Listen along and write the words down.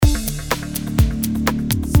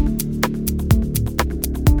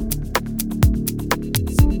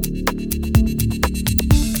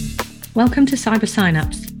Welcome to Cyber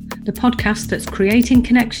Synapse, the podcast that's creating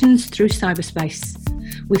connections through cyberspace,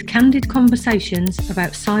 with candid conversations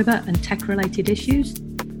about cyber and tech-related issues,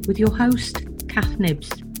 with your host, Kath Nibbs.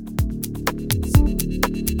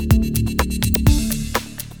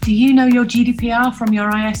 Do you know your GDPR from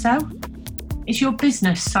your ISO? Is your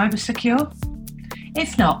business cyber secure?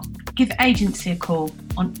 If not, give Agency a call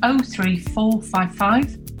on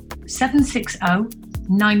 03455 760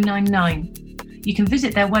 999. You can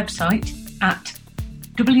visit their website at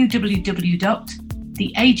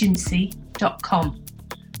www.theagency.com.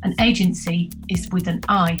 An agency is with an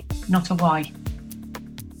I, not a Y.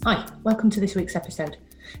 Hi, welcome to this week's episode.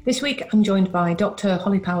 This week I'm joined by Dr.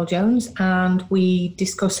 Holly Powell-Jones, and we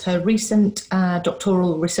discuss her recent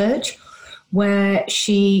doctoral research where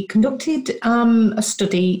she conducted a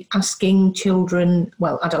study asking children,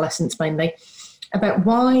 well, adolescents mainly, about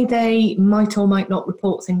why they might or might not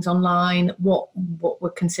report things online, what were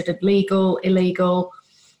considered legal, illegal,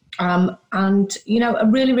 and, you know, a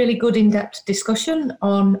really, really good in-depth discussion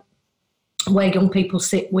on where young people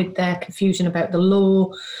sit with their confusion about the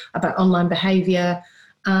law, about online behaviour.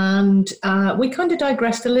 And we kind of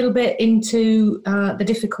digressed a little bit into the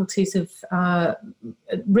difficulties of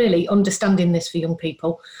really understanding this for young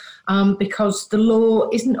people, because the law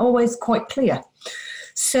isn't always quite clear.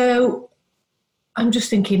 So I'm just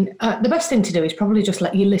thinking the best thing to do is probably just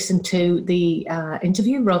let you listen to the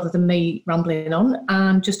interview rather than me rambling on.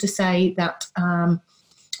 And just to say that I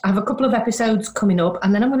have a couple of episodes coming up,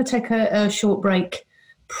 and then I'm going to take a short break,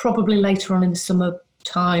 probably later on in the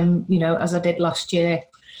summertime, you know, as I did last year,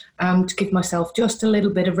 to give myself just a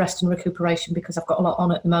little bit of rest and recuperation, because I've got a lot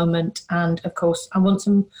on at the moment. And of course, I want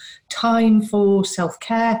some time for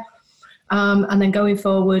self-care. And then going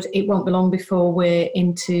forward, it won't be long before we're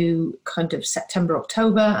into kind of September,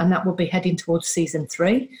 October, and that will be heading towards season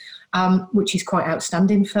 3, which is quite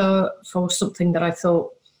outstanding for something that I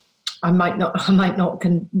thought I might not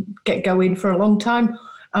can get going for a long time.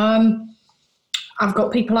 I've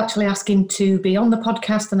got people actually asking to be on the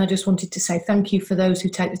podcast, and I just wanted to say thank you for those who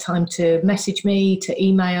take the time to message me, to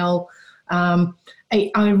email.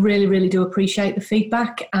 I really, really do appreciate the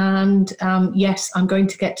feedback. And yes, I'm going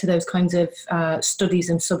to get to those kinds of studies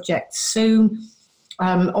and subjects soon.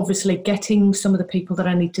 Obviously, getting some of the people that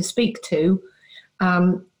I need to speak to,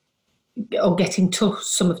 or getting to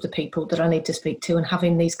some of the people that I need to speak to and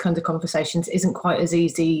having these kinds of conversations isn't quite as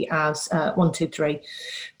easy as 1, 2, 3,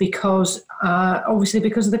 because obviously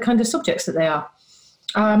because of the kind of subjects that they are.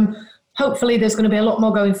 Hopefully there's going to be a lot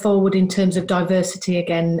more going forward in terms of diversity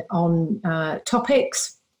again on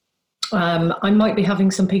topics. I might be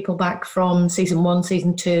having some people back from season 1,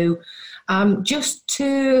 season 2, just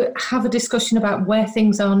to have a discussion about where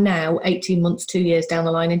things are now, 18 months, 2 years down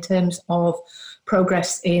the line, in terms of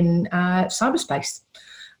progress in cyberspace.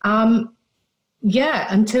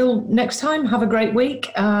 Until next time, have a great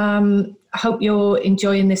week. I hope you're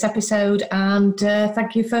enjoying this episode, and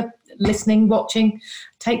thank you for listening, watching.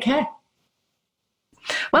 Take care.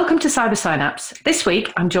 Welcome to Cyber Synapse. This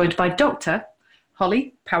week, I'm joined by Dr.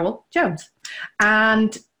 Holly Powell-Jones.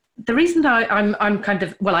 And the reason I'm kind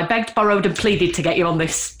of, well, I begged, borrowed and pleaded to get you on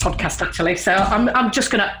this podcast, actually. So I'm just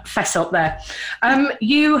going to fess up there.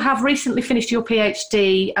 You have recently finished your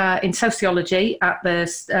PhD in sociology at the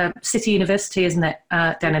City University, isn't it,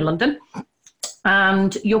 down in London?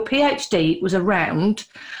 And your PhD was around...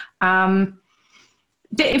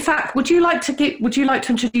 in fact, would you like to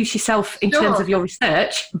introduce yourself in terms of your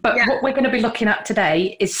research? But what we're going to be looking at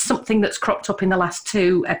today is something that's cropped up in the last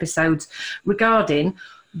 2 episodes regarding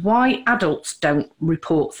why adults don't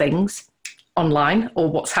report things online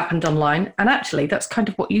or what's happened online. And actually, that's kind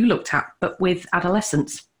of what you looked at, but with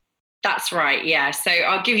adolescents. That's right, yeah. So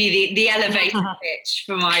I'll give you the elevator pitch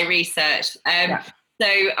for my research. So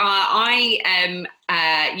I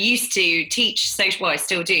used to teach I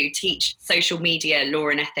still do teach social media law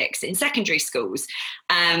and ethics in secondary schools.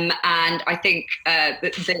 And I think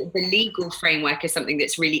the legal framework is something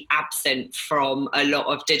that's really absent from a lot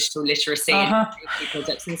of digital literacy and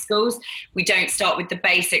projects in schools. We don't start with the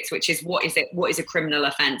basics, which is what is a criminal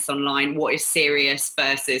offence online, what is serious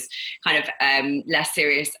versus kind of less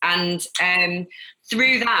serious. And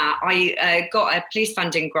through that, I got a police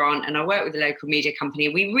funding grant, and I worked with a local media company.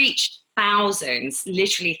 We reached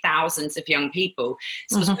literally thousands of young people.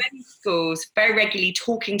 So I was going to schools very regularly,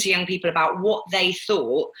 talking to young people about what they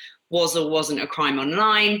thought was or wasn't a crime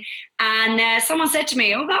online. And someone said to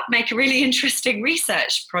me, that would make a really interesting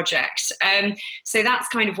research project. So that's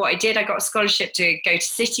kind of what I did. I got a scholarship to go to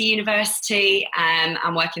City University and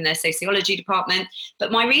work in their sociology department.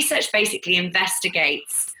 But my research basically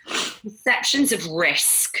investigates perceptions of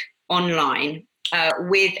risk online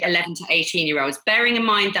with 11 to 18-year-olds, bearing in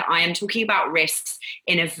mind that I am talking about risks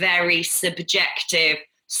in a very subjective,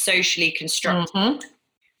 socially constructed,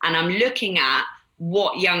 and I'm looking at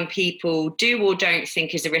what young people do or don't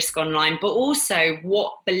think is a risk online, but also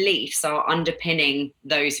what beliefs are underpinning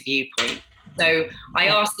those viewpoints. So I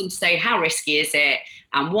asked them to say, how risky is it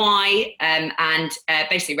and why? And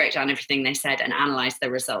basically wrote down everything they said and analysed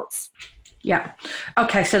the results. Yeah.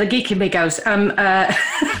 Okay. So the geek in me goes,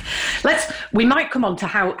 we might come on to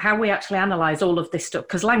how we actually analyse all of this stuff,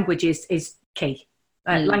 because language is key.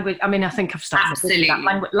 Language, I mean, I think I've started with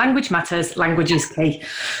that. Language matters, language is key.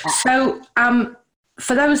 So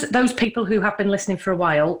for those people who have been listening for a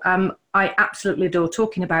while, I absolutely adore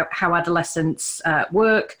talking about how adolescents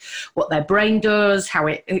work, what their brain does, how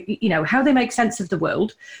they make sense of the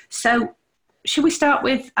world. So should we start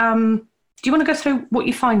with, do you want to go through what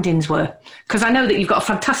your findings were? Because I know that you've got a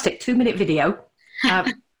fantastic 2-minute video.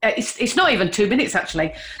 It's not even 2 minutes,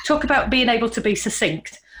 actually. Talk about being able to be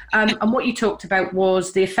succinct. And what you talked about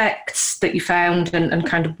was the effects that you found and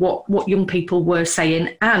kind of what young people were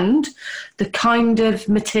saying, and the kind of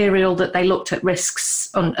material that they looked at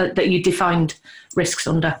risks on, that you defined risks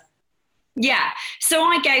under. Yeah, so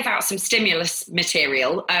I gave out some stimulus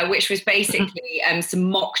material, which was basically some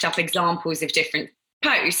mocked up examples of different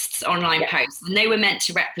posts, online posts, and they were meant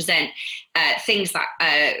to represent things that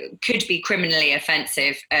could be criminally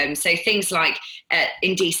offensive. So things like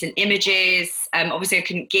indecent images. Obviously, I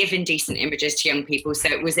couldn't give indecent images to young people, so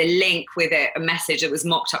it was a link with a message that was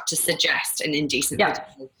mocked up to suggest an indecent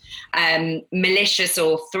video. Malicious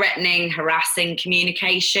or threatening, harassing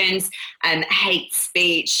communications, hate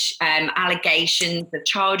speech, allegations of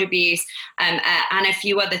child abuse, and a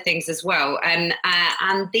few other things as well. And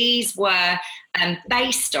these were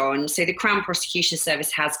based on, so the Crown Prosecution Service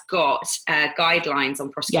has got guidelines on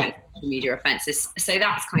prosecuting social media offences. So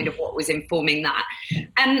that's kind of what was informing that.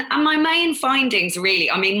 And my main findings really,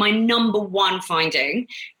 I mean, my number one finding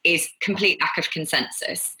is complete lack of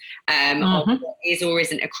consensus of what is or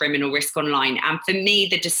isn't a criminal risk online. And for me,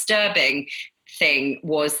 the disturbing thing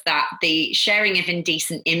was that the sharing of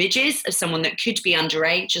indecent images of someone that could be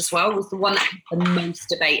underage as well was the one that had the most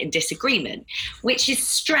debate and disagreement, which is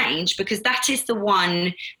strange because that is the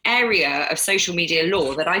one area of social media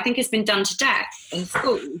law that I think has been done to death in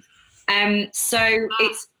schools. So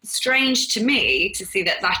it's strange to me to see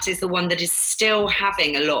that is the one that is still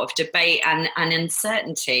having a lot of debate and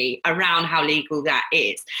uncertainty around how legal that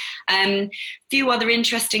is. Few other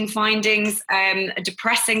interesting findings,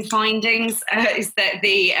 depressing findings, is that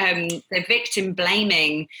the victim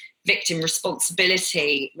blaming, victim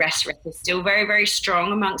responsibility rhetoric is still very, very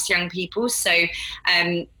strong amongst young people. So,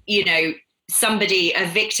 somebody, a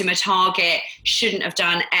victim, a target, shouldn't have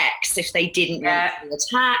done X if they didn't want to be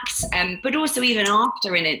attacked. But also even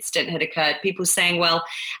after an incident had occurred, people saying, well,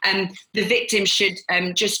 the victim should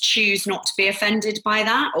just choose not to be offended by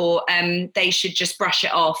that, or they should just brush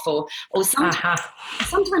it off, or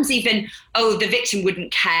sometimes even, the victim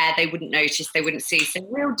wouldn't care, they wouldn't notice, they wouldn't see. So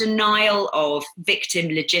real denial of victim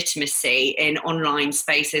legitimacy in online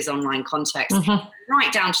spaces, online contexts,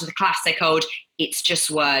 right down to the classic old, it's just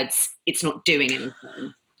words, it's not doing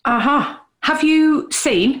anything. Have you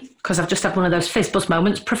seen, because I've just had one of those fizz-buzz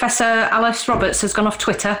moments, Professor Alice Roberts has gone off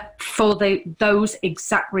Twitter for those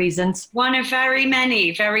exact reasons? One of very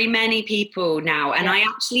many people now. And I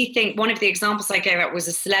actually think one of the examples I gave out was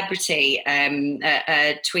a celebrity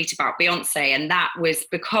a tweet about Beyonce. And that was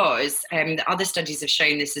because the other studies have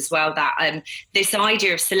shown this as well, that this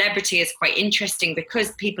idea of celebrity is quite interesting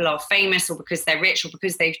because people are famous or because they're rich or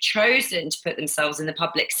because they've chosen to put themselves in the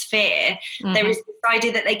public sphere. There is this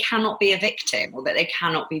idea that they cannot be a victim, or that they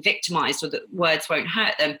cannot be victimized, or that words won't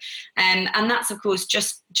hurt them, and that's of course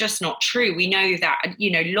just not true. We know that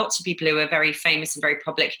lots of people who are very famous and very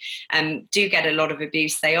public do get a lot of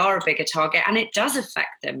abuse. They are a bigger target, and it does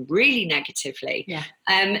affect them really negatively.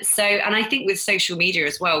 And I think with social media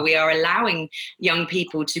as well, we are allowing young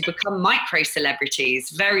people to become micro celebrities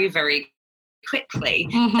very, very quickly.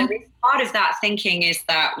 So part of that thinking is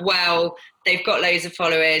that, well, they've got loads of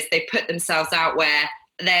followers, they put themselves out where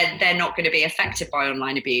they're not going to be affected by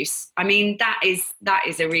online abuse. I mean, that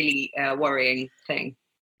is a really worrying thing.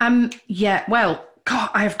 Well,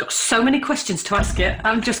 God, I have got so many questions to ask you.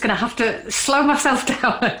 I'm just going to have to slow myself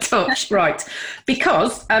down a touch, right?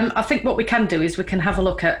 Because I think what we can do is we can have a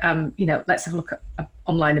look at, let's have a look at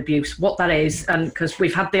online abuse, what that is, and because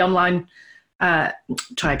we've had the online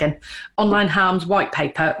harms white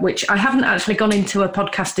paper, which I haven't actually gone into a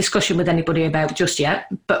podcast discussion with anybody about just yet,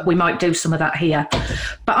 but we might do some of that here.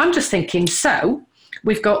 But I'm just thinking, so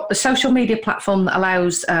we've got a social media platform that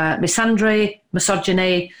allows misandry,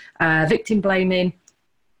 misogyny, victim blaming.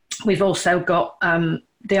 We've also got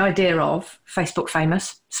the idea of Facebook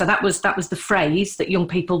famous. So that was the phrase that young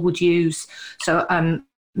people would use. So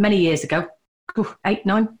many years ago,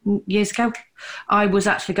 8-9 years ago, I was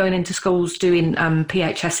actually going into schools doing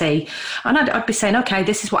PHSE, and I'd be saying, okay,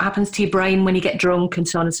 this is what happens to your brain when you get drunk and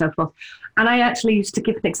so on and so forth. And I actually used to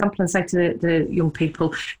give an example and say to the young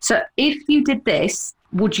people, so if you did this,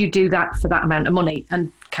 would you do that for that amount of money?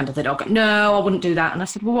 And kind of they'd all go, no, I wouldn't do that. And I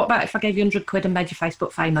said, well, what about if I gave you 100 quid and made you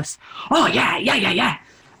Facebook famous? Oh, yeah.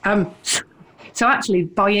 So actually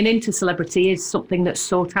buying into celebrity is something that's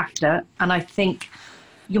sought after. And I think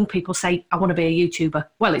young people say, I want to be a YouTuber.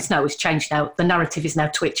 Well, it's changed now. The narrative is now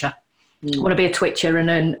Twitcher. I want to be a Twitcher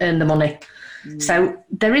and earn the money. So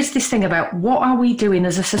there is this thing about what are we doing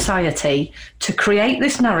as a society to create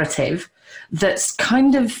this narrative that's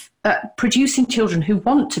kind of producing children who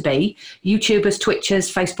want to be YouTubers,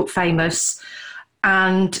 Twitchers, Facebook famous,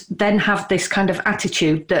 and then have this kind of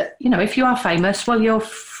attitude that, if you are famous, well, you're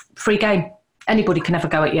free game. Anybody can have a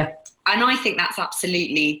go at you. And I think that's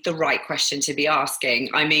absolutely the right question to be asking.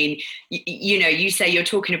 I mean, you say you're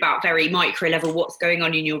talking about very micro level, what's going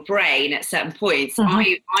on in your brain at certain points.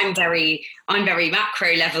 I'm very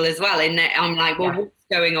macro level as well, in that I'm like, well, what's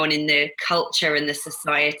going on in the culture and the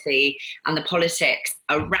society and the politics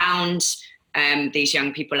around these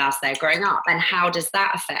young people as they're growing up, and how does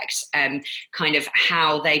that affect kind of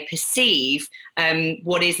how they perceive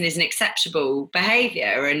what is and isn't acceptable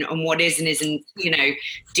behaviour, and what is and isn't,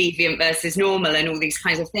 deviant versus normal, and all these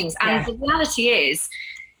kinds of things. And the reality is,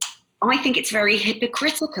 I think it's very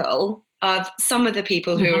hypocritical of some of the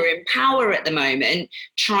people who are in power at the moment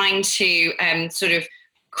trying to sort of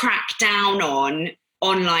crack down on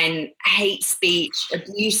online hate speech,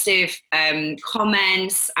 abusive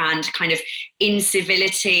comments, and kind of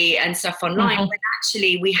incivility and stuff online, when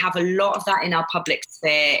actually we have a lot of that in our public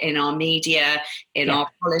sphere, in our media, in our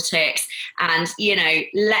politics. And,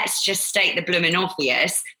 let's just state the blooming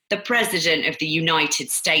obvious. The President of the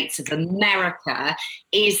United States of America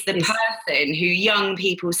is the person who young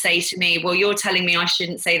people say to me, well, you're telling me I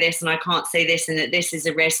shouldn't say this and I can't say this, and that this is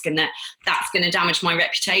a risk, and that's going to damage my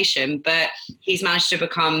reputation. But he's managed to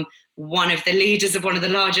become one of the leaders of one of the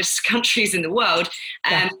largest countries in the world.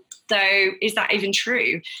 So is that even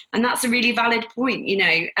true? And that's a really valid point.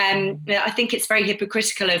 I think it's very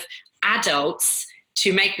hypocritical of adults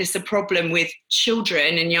to make this a problem with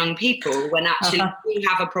children and young people, when actually we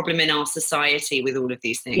have a problem in our society with all of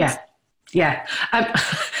these things. Yeah.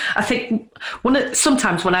 I think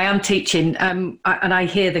sometimes when I am teaching and I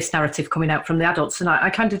hear this narrative coming out from the adults, and I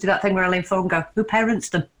kind of do that thing where I lean forward and go, who parents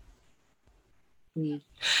them?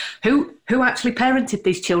 Who actually parented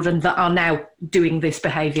these children that are now doing this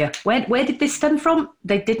behaviour? Where did this stem from?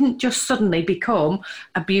 They didn't just suddenly become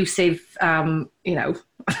abusive,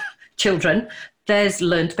 children. There's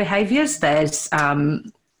learned behaviours, there's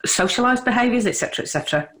socialised behaviours, etc.,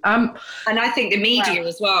 etc. And I think the media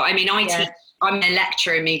as well. I mean, I'm a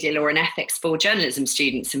lecturer in media law and ethics for journalism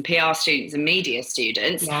students and PR students and media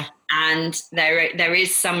students. And there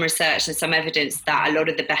is some research and some evidence that a lot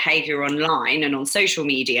of the behaviour online and on social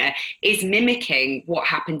media is mimicking what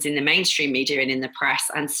happens in the mainstream media and in the press.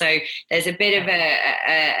 And so there's a bit of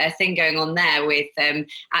a thing going on there with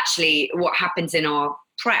actually what happens in our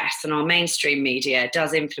press and our mainstream media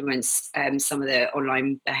does influence some of the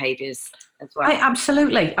online behaviours as well.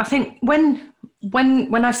 Absolutely. I think when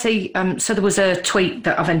I see, so there was a tweet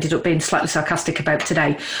that I've ended up being slightly sarcastic about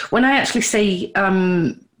today. When I actually see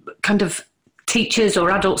kind of teachers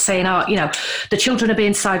or adults saying, the children are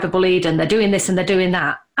being cyberbullied and they're doing this and they're doing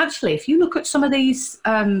that. Actually, if you look at some of these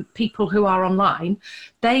people who are online,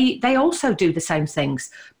 they also do the same things,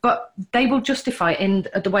 but they will justify it in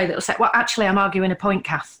the way that will say, well, actually, I'm arguing a point,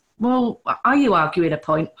 Kath. Well, are you arguing a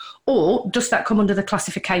point? Or does that come under the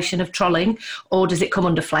classification of trolling? Or does it come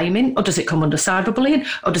under flaming? Or does it come under cyberbullying?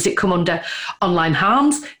 Or does it come under online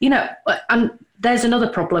harms? And there's another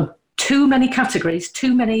problem. Too many categories,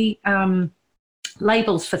 too many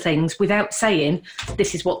labels for things without saying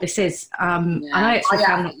this is what this is. And I actually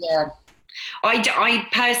found that, I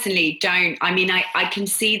personally don't. I mean, I can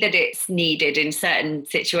see that it's needed in certain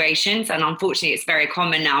situations, and unfortunately it's very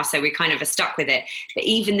common now, so we kind of are stuck with it. But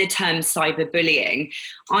even the term cyberbullying,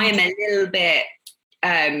 I am a little bit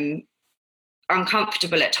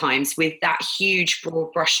uncomfortable at times with that huge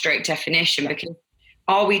broad brushstroke definition, because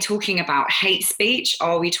are we talking about hate speech?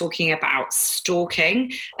 Are we talking about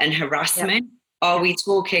stalking and harassment? Are we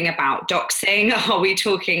talking about doxing? Are we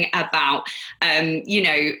talking about,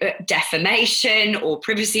 defamation or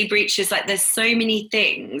privacy breaches? Like, there's so many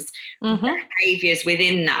things, behaviours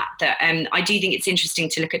within that I do think it's interesting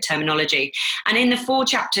to look at terminology. And in the 4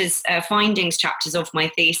 chapters, findings chapters of my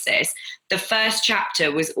thesis, the first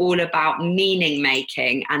chapter was all about meaning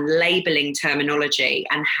making and labelling terminology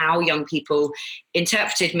and how young people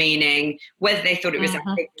interpreted meaning, whether they thought it was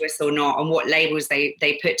ambiguous or not, and what labels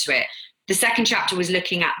they put to it. The second chapter was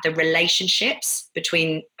looking at the relationships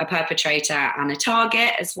between a perpetrator and a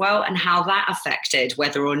target as well, and how that affected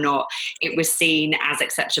whether or not it was seen as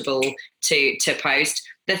acceptable to post.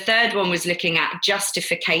 The third one was looking at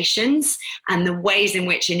justifications and the ways in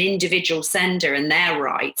which an individual sender and their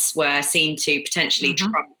rights were seen to potentially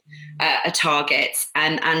trump a target.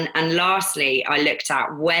 And lastly, I looked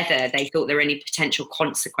at whether they thought there were any potential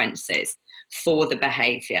consequences for the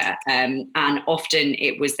behaviour, and often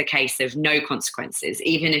it was the case of no consequences,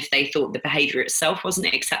 even if they thought the behaviour itself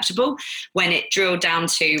wasn't acceptable. When it drilled down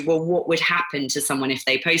to, well, what would happen to someone if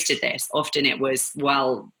they posted this, often it was,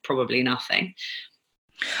 well, probably nothing.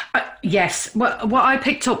 Yes. What I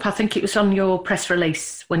picked up, I think it was on your press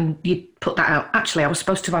release when you put that out. Actually, I was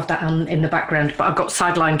supposed to have that on in the background, but I got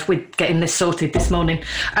sidelined with getting this sorted this morning.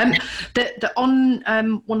 One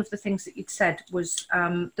of the things that you'd said was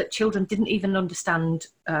that children didn't even understand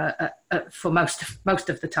for most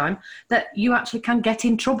of the time that you actually can get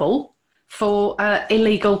in trouble for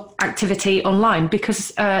illegal activity online,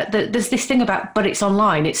 because there's this thing about, but it's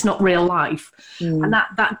online, it's not real life. And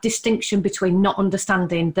that distinction between not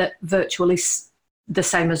understanding that virtual is the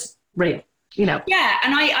same as real, Yeah,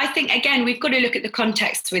 and I think, again, we've got to look at the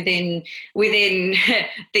context within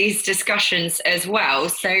these discussions as well.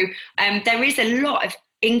 So there is a lot of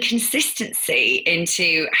inconsistency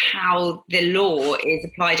into how the law is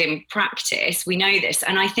applied in practice. We know this.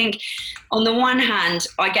 And I think on the one hand,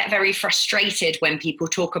 I get very frustrated when people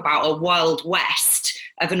talk about a wild west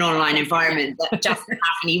of an online environment that doesn't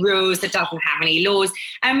have any rules, that doesn't have any laws.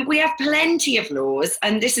 And we have plenty of laws,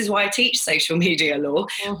 and this is why I teach social media law.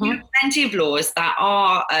 We have plenty of laws that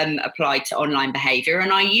are applied to online behaviour,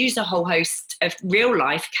 and I use a whole host of real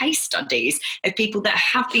life case studies of people that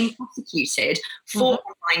have been prosecuted for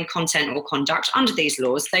online content or conduct under these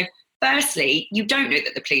laws. So firstly, you don't know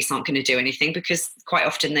that the police aren't going to do anything, because quite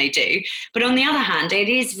often they do. But on the other hand, it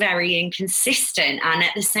is very inconsistent. And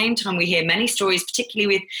at the same time, we hear many stories,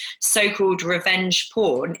 particularly with so-called revenge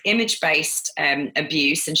porn, image-based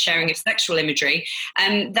abuse and sharing of sexual imagery,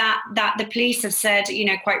 that the police have said,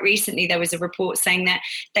 quite recently there was a report saying that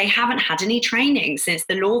they haven't had any training since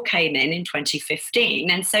the law came in 2015.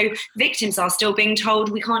 And so victims are still being told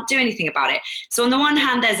we can't do anything about it. So on the one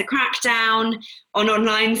hand, there's a crackdown on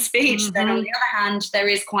online speech. Then on the other hand, there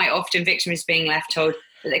is quite often victims being left told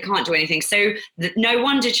that they can't do anything. So no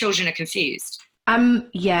wonder children are confused.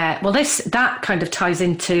 Yeah, well, that kind of ties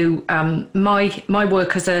into my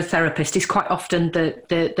work as a therapist is quite often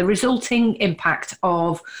the resulting impact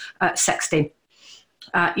of sexting,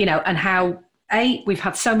 and how we've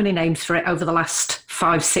had so many names for it over the last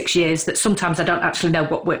 5-6 years that sometimes I don't actually know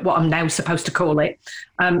what I'm now supposed to call it,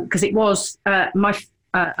 because it was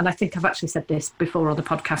and I think I've actually said this before on the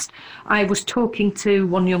podcast. I was talking to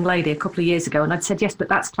one young lady a couple of years ago, and I'd said, yes, but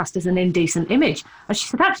that's classed as an indecent image. And she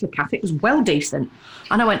said, actually, Kath, it was well decent.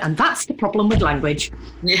 And I went, and that's the problem with language.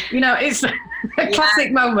 Yeah. It's a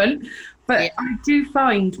classic moment. But I do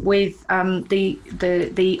find with the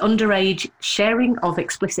underage sharing of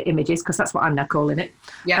explicit images, because that's what I'm now calling it,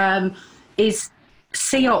 is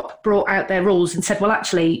CEOP brought out their rules and said, well,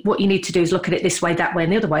 actually, what you need to do is look at it this way, that way,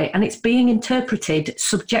 and the other way. And it's being interpreted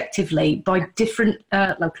subjectively by different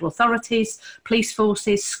local authorities, police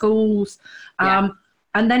forces, schools. And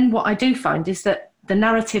then what I do find is that the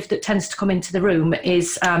narrative that tends to come into the room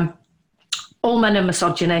is all men are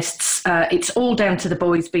misogynists. It's all down to the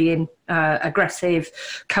boys being aggressive,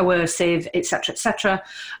 coercive, etc.,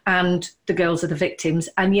 and the girls are the victims.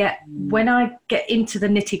 And yet, when I get into the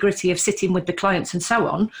nitty-gritty of sitting with the clients and so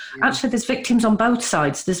on, actually, there's victims on both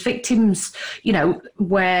sides. There's victims,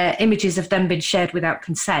 where images have then been shared without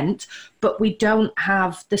consent, but we don't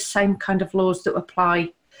have the same kind of laws that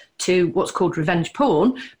apply to what's called revenge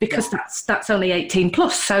porn, because that's only 18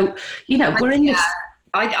 plus. So, we're in this.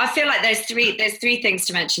 I feel like there's three things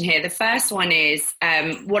to mention here. The first one is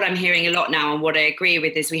what I'm hearing a lot now, and what I agree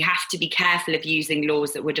with, is we have to be careful of using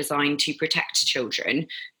laws that were designed to protect children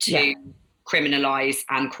to criminalise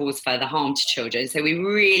and cause further harm to children. So we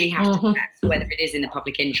really have to assess whether it is in the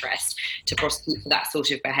public interest to prosecute for that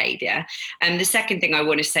sort of behaviour. And the second thing I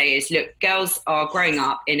want to say is, look, girls are growing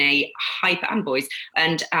up in a and boys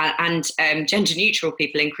and gender neutral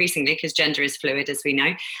people increasingly, because gender is fluid, as we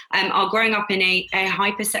know, are growing up in a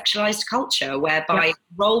hypersexualised culture whereby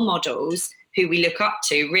role models who we look up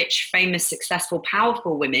to, rich, famous, successful,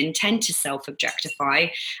 powerful women, tend to self-objectify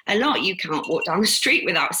a lot. You can't walk down the street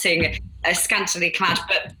without seeing a scantily clad,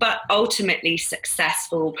 but ultimately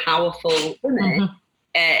successful, powerful women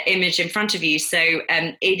image in front of you. So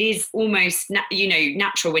it is almost,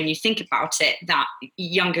 natural when you think about it that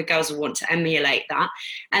younger girls will want to emulate that.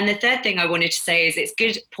 And the third thing I wanted to say is it's a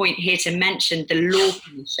good point here to mention the Law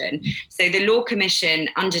Commission. So the Law Commission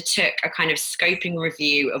undertook a kind of scoping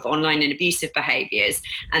review of online and abusive behaviours,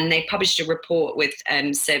 and they published a report with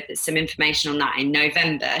some information on that in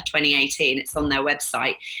November 2018. It's on their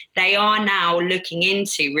website. They are now looking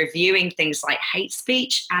into reviewing things like hate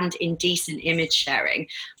speech and indecent image sharing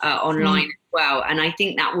online as well. And I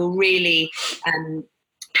think that will really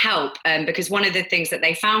help, because one of the things that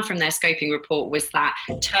they found from their scoping report was that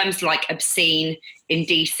terms like obscene,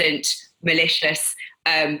 indecent, malicious,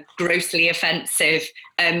 grossly offensive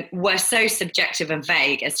were so subjective and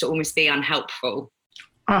vague as to almost be unhelpful.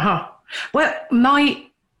 Well, my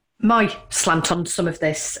slant on some of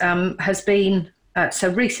this has been, so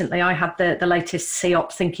recently I had the latest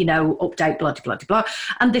CEOP Think You Know update, blah, blah, blah, blah,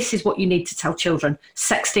 and this is what you need to tell children.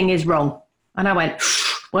 Sexting is wrong. And I went,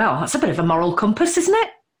 well, that's a bit of a moral compass, isn't it?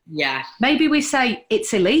 Yeah. Maybe we say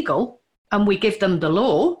it's illegal and we give them the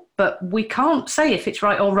law, but we can't say if it's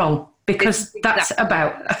right or wrong, because that's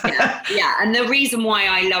about... yeah, and the reason why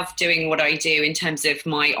I love doing what I do in terms of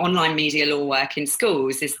my online media law work in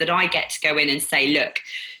schools is that I get to go in and say, look,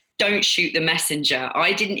 don't shoot the messenger.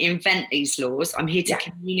 I didn't invent these laws. I'm here to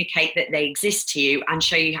communicate that they exist to you and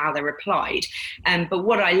show you how they're applied. But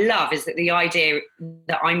what I love is that the idea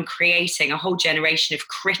that I'm creating a whole generation of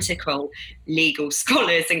critical legal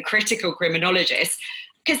scholars and critical criminologists,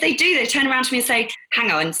 because they turn around to me and say,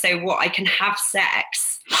 hang on, so what, I can have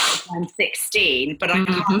sex I'm 16, but I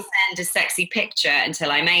can't send a sexy picture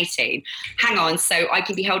until I'm 18. Hang on, so I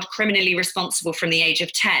can be held criminally responsible from the age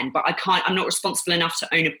of 10, but I'm not responsible enough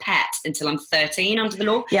to own a pet until I'm 13 under the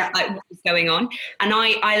law. Yeah. Like, what is going on? And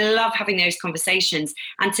I love having those conversations.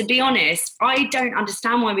 And to be honest, I don't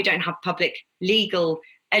understand why we don't have public legal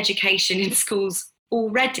education in schools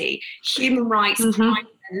already. Human rights, crime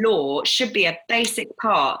and law should be a basic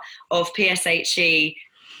part of PSHE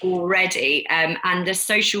already, and the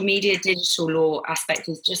social media digital law aspect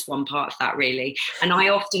is just one part of that, really. And I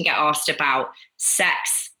often get asked about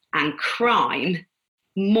sex and crime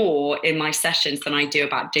more in my sessions than I do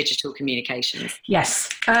about digital communications. Yes,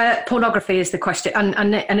 pornography is the question,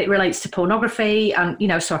 and it relates to pornography, and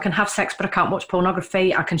so I can have sex but I can't watch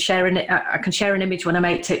pornography. I can share an image when I'm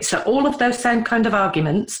 18. So all of those same kind of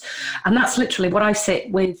arguments, and that's literally what I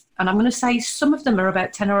sit with. And I'm going to say some of them are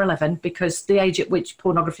about 10 or 11 because the age at which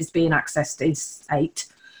pornography is being accessed is 8.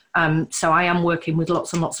 So I am working with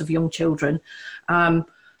lots and lots of young children.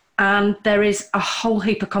 And there is a whole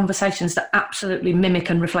heap of conversations that absolutely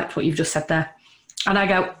mimic and reflect what you've just said there. And I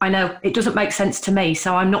go, I know, it doesn't make sense to me,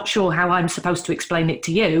 so I'm not sure how I'm supposed to explain it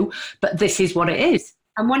to you, but this is what it is.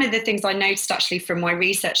 And one of the things I noticed actually from my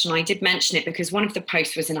research, and I did mention it because one of the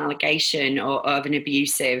posts was an allegation of an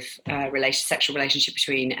abusive sexual relationship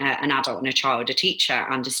between an adult and a child, a teacher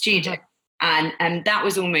and a student. And that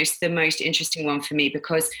was almost the most interesting one for me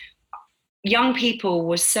because young people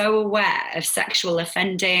were so aware of sexual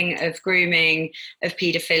offending, of grooming, of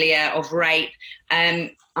paedophilia, of rape.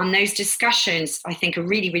 And those discussions, I think, are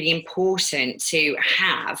really, really important to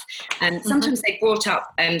have. And sometimes they brought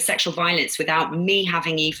up sexual violence without me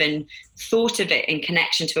having even thought of it in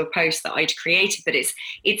connection to a post that I'd created. But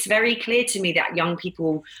it's very clear to me that young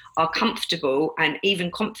people are comfortable and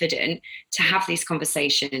even confident to have these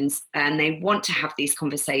conversations, and they want to have these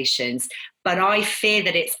conversations. But I fear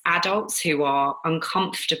that it's adults who are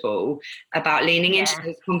uncomfortable about leaning into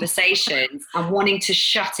those conversations and wanting to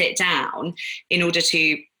shut it down in order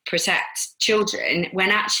to protect children, when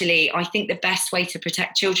actually I think the best way to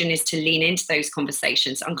protect children is to lean into those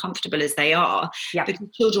conversations, uncomfortable as they are, because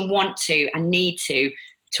children want to and need to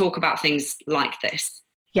talk about things like this.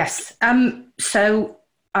 Yes. So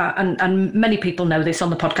and many people know this on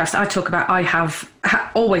the podcast. I talk about I have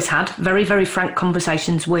always had very, very frank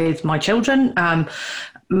conversations with my children.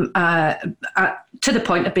 to the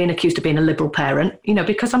point of being accused of being a liberal parent,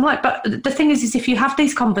 because I'm like, but the thing is if you have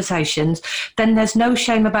these conversations, then there's no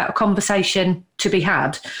shame about a conversation to be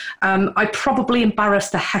had. I probably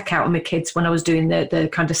embarrassed the heck out of my kids when I was doing the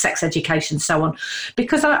kind of sex education and so on,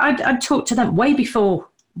 because I'd talk to them way before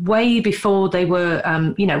they were,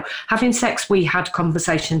 having sex. We had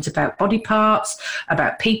conversations about body parts,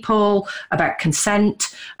 about people, about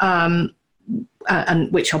consent,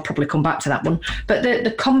 and which I'll probably come back to that one. But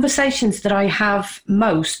the conversations that I have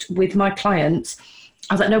most with my clients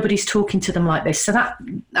are that nobody's talking to them like this.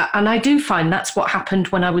 And I do find that's what happened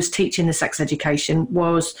when I was teaching the sex education,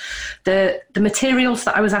 was the materials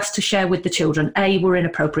that I was asked to share with the children, were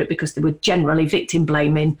inappropriate because they were generally victim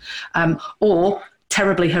blaming, or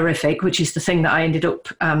terribly horrific, which is the thing that I ended up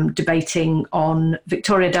debating on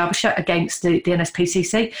Victoria Derbyshire against the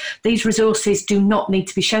NSPCC. These resources do not need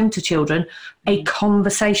to be shown to children. A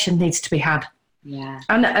conversation needs to be had. Yeah.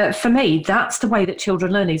 And for me, that's the way that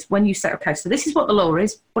children learn, is when you say, okay, so this is what the law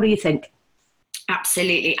is. What do you think?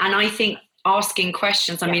 Absolutely. And I think asking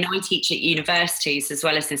questions, I mean, I teach at universities as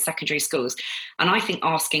well as in secondary schools, and I think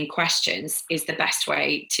asking questions is the best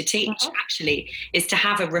way to teach, actually, is to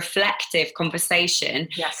have a reflective conversation.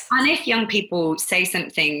 Yes. And if young people say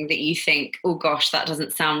something that you think, oh gosh, that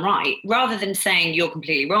doesn't sound right, rather than saying you're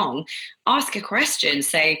completely wrong, ask a question.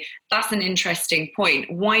 Say, that's an interesting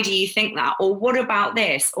point. Why do you think that? Or what about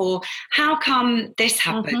this? Or how come this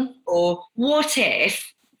happened? Or what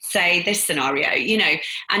if, say, this scenario,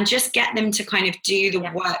 and just get them to kind of do the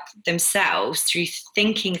work themselves through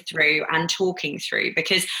thinking through and talking through.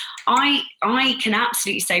 Because I can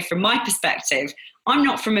absolutely say, from my perspective, I'm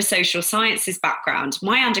not from a social sciences background.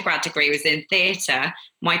 My undergrad degree was in theatre.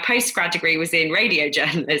 My postgrad degree was in radio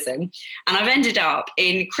journalism. And I've ended up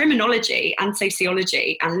in criminology and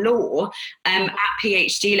sociology and law at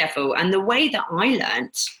PhD level. And the way that I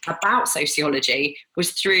learnt about sociology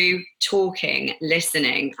was through talking,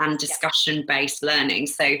 listening, and discussion-based learning.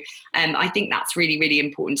 So I think that's really, really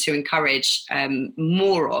important to encourage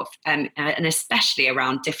more of, and especially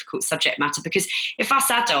around difficult subject matter. Because if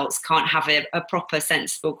us adults can't have a proper,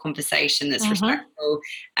 sensible conversation that's respectful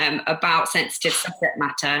about sensitive subject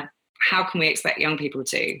matter, how can we expect young people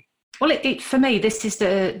to? Well, for me, this is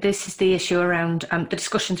the issue around the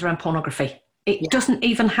discussions around pornography. It doesn't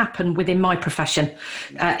even happen within my profession.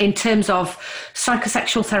 In terms of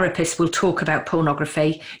psychosexual therapists will talk about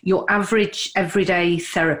pornography. Your average everyday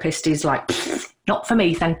therapist is like, not for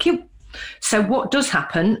me, thank you. So what does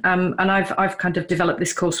happen, and I've kind of developed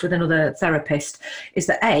this course with another therapist, is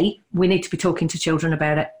that we need to be talking to children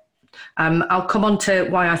about it. I'll come on to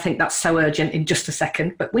why I think that's so urgent in just a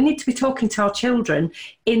second, but we need to be talking to our children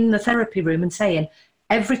in the therapy room and saying,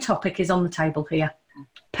 every topic is on the table here,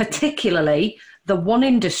 particularly the one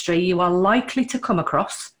industry you are likely to come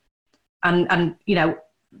across. And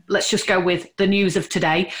let's just go with the news of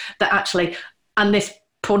today, that actually, and this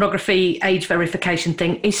pornography age verification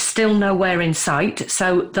thing is still nowhere in sight.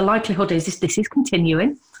 So the likelihood is this is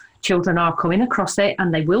continuing. Children are coming across it,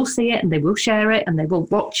 and they will see it, and they will share it, and they will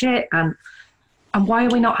watch it. And why are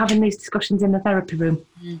we not having these discussions in the therapy room?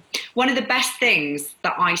 One of the best things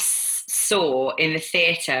that I saw in the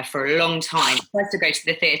theatre for a long time, I used to go to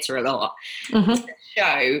the theatre a lot, was a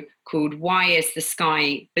show called Why Is the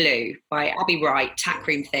Sky Blue by Abbey Wright,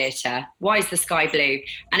 Tackroom Theatre. Why is the Sky Blue?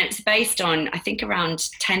 And it's based on, I think,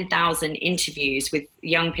 around 10,000 interviews with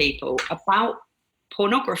young people about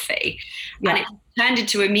pornography. And it turned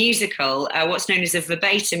into a musical, what's known as a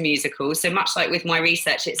verbatim musical. So much like with my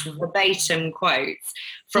research, it's verbatim quotes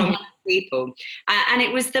from people. And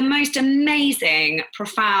it was the most amazing,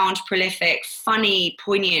 profound, prolific, funny,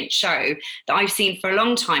 poignant show that I've seen for a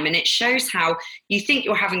long time. And it shows how you think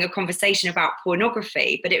you're having a conversation about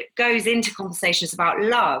pornography, but it goes into conversations about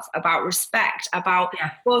love, about respect, about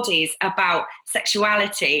bodies, about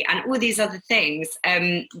sexuality, and all these other things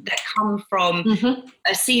that come from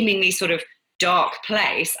a seemingly sort of dark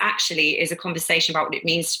place actually is a conversation about what it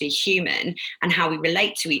means to be human and how we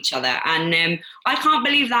relate to each other. And I can't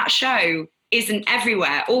believe that show isn't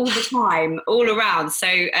everywhere all the time, all around. So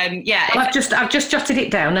I've just jotted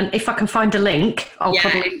it down, and if I can find a link, I'll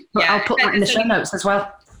put that in the show notes as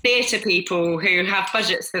well. Theatre people who have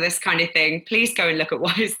budgets for this kind of thing, please go and look at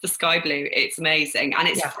Why Is the Sky Blue? It's amazing. And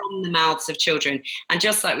it's from the mouths of children. And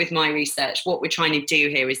just like with my research, what we're trying to do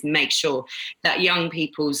here is make sure that young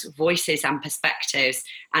people's voices and perspectives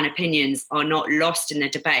and opinions are not lost in the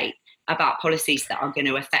debate about policies that are going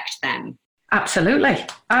to affect them. Absolutely.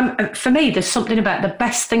 For me, there's something about the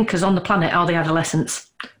best thinkers on the planet are the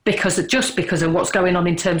adolescents, because of what's going on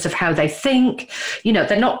in terms of how they think.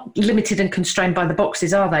 They're not limited and constrained by the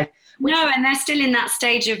boxes, are they? No, and they're still in that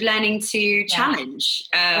stage of learning to challenge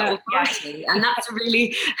authority. And that's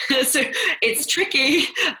really, so it's tricky,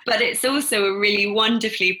 but it's also a really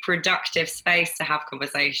wonderfully productive space to have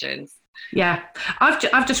conversations. Yeah,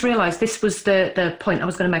 I've just realised this was the point I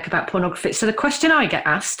was going to make about pornography. So the question I get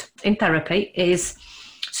asked in therapy is,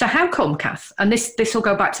 so how come, Kath, and this will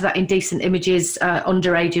go back to that indecent images,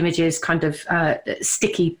 underage images, kind of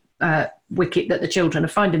sticky wicket that the children are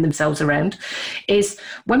finding themselves around, is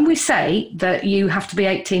when we say that you have to be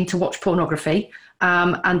 18 to watch pornography,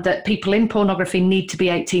 and that people in pornography need to be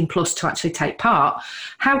 18 plus to actually take part,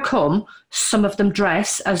 how come some of them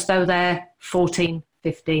dress as though they're 14,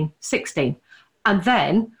 15, 16? And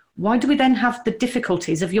then why do we then have the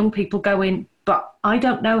difficulties of young people going, but I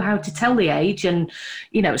don't know how to tell the age? And,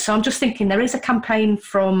 so I'm just thinking there is a campaign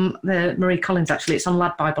from Marie Collins, actually, it's on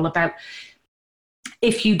Lad Bible, about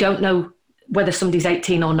if you don't know whether somebody's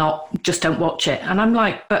 18 or not, just don't watch it. And I'm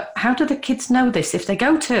like, but how do the kids know this? If they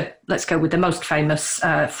go to, let's go with the most famous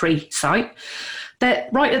free site, they're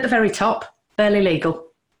right at the very top, barely legal.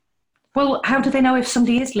 Well, how do they know if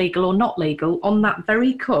somebody is legal or not legal on that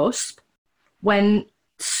very cusp when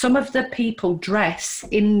some of the people dress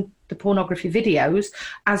in the pornography videos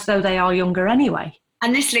as though they are younger anyway?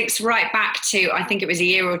 And this links right back to, I think it was a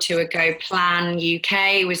year or two ago, Plan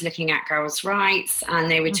UK was looking at girls' rights, and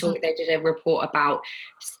they were they did a report about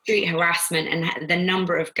street harassment and the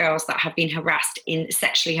number of girls that have been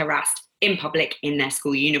sexually harassed in public in their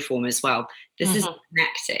school uniform as well. This is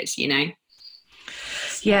connected,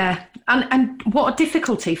 Yeah, and what a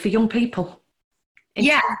difficulty for young people.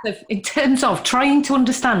 In terms of trying to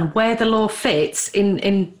understand where the law fits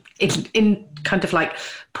in kind of like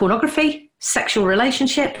pornography, sexual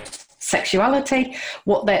relationships, sexuality,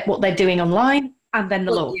 what they're doing online, and then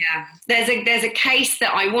the law. Yeah, there's a case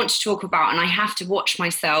that I want to talk about, and I have to watch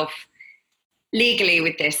myself legally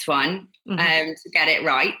with this one to get it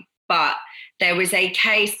right. But there was a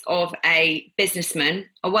case of a businessman,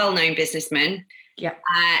 a well-known businessman,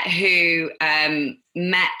 who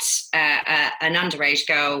met an underage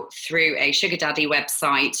girl through a sugar daddy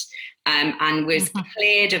website, and was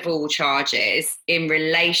cleared of all charges in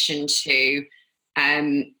relation to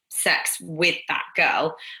sex with that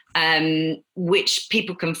girl, which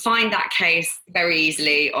people can find that case very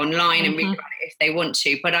easily online and read about it if they want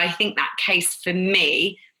to. But I think that case, for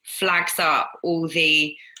me, flags up all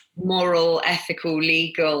the moral, ethical,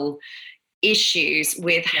 legal issues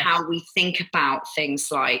with how we think about things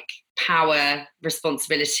like power,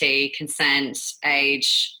 responsibility, consent,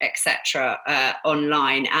 age, etc.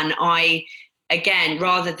 Online. And I, again,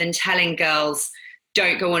 rather than telling girls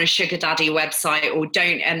don't go on a sugar daddy website or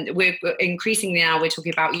don't, we're increasingly now we're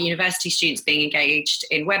talking about university students being engaged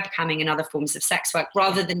in webcamming and other forms of sex work,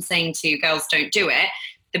 rather than saying to girls don't do it.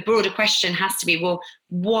 The broader question has to be, well,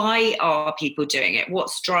 why are people doing it?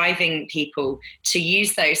 What's driving people to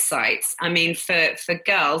use those sites? I mean, for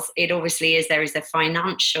girls, it obviously is, there is a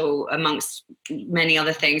financial, amongst many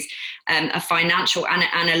other things, a financial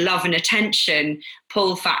and a love and attention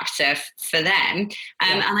pull factor for them.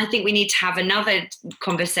 And I think we need to have another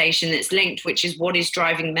conversation that's linked, which is what is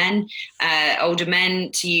driving men, older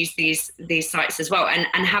men, to use these sites as well,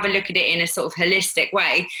 and have a look at it in a sort of holistic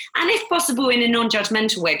way, and if possible in a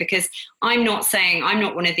non-judgmental way, because I'm not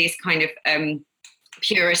one of these kind of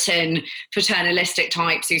Puritan paternalistic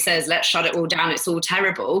types who says let's shut it all down, it's all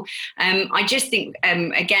terrible. I just think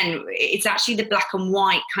again, it's actually the black and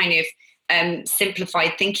white kind of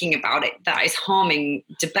simplified thinking about it that is harming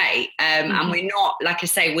debate, and we're not, like I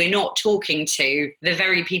say, we're not talking to the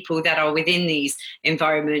very people that are within these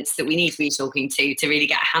environments that we need to be talking to really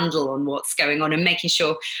get a handle on what's going on and making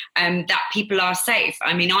sure that people are safe.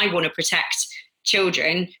 I mean, I want to protect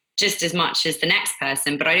children just as much as the next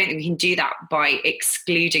person, but I don't think we can do that by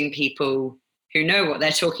excluding people who know what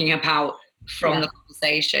they're talking about from the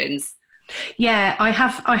conversations. Yeah, I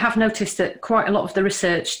have noticed that quite a lot of the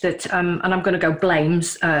research that, and I'm going to go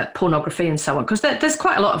blames pornography and so on, because there's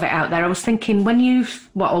quite a lot of it out there. I was thinking when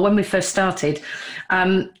we first started,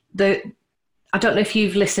 I don't know if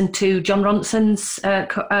you've listened to John Ronson's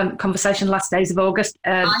conversation Last Days of August.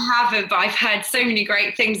 I haven't, but I've heard so many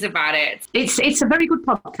great things about it. It's a very good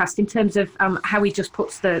podcast in terms of how he just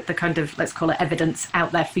puts the kind of, let's call it, evidence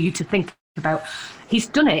out there for you to think about. He's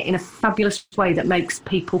done it in a fabulous way that makes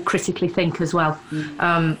people critically think as well.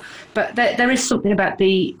 But there is something about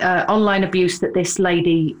the online abuse that this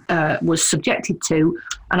lady was subjected to,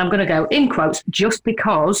 and I'm going to go in quotes, just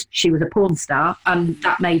because she was a porn star, and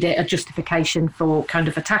that made it a justification for kind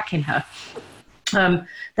of attacking her.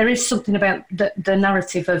 There is something about the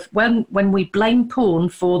narrative of when we blame porn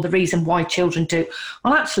for the reason why children do.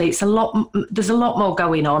 Well, actually, there's a lot more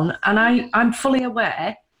going on, and I'm fully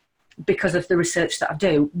aware, because of the research that I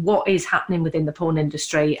do, what is happening within the porn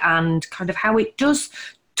industry and kind of how it does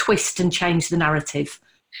twist and change the narrative.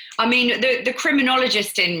 I mean, the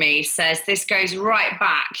criminologist in me says this goes right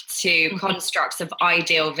back to constructs of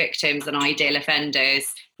ideal victims and ideal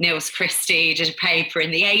offenders. Niels Christie did a paper in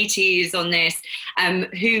the 80s on this,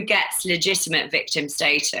 who gets legitimate victim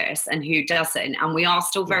status and who doesn't. And we are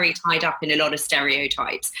still very tied up in a lot of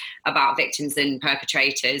stereotypes about victims and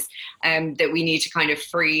perpetrators that we need to kind of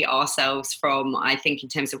free ourselves from, I think, in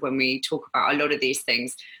terms of when we talk about a lot of these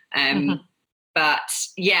things. But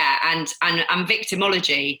yeah, and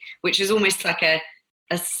victimology, which is almost like a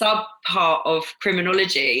sub part of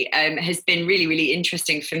criminology, has been really, really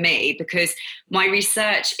interesting for me, because my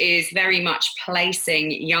research is very much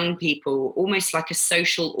placing young people almost like a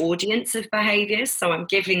social audience of behaviours. So I'm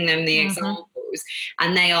giving them the examples,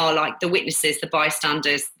 and they are like the witnesses, the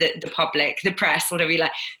bystanders, the public, the press, whatever you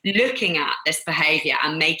like, looking at this behaviour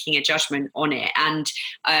and making a judgment on it. And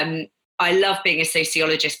I love being a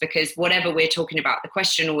sociologist, because whatever we're talking about, the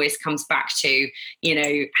question always comes back to,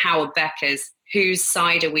 Howard Becker's, whose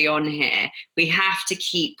side are we on here? We have to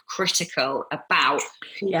keep critical about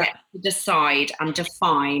who gets to decide and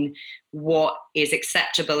define what is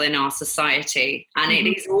acceptable in our society. And it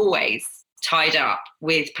is always tied up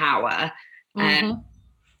with power. And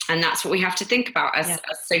that's what we have to think about as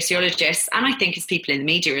sociologists, and I think as people in the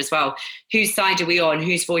media as well. Whose side are we on?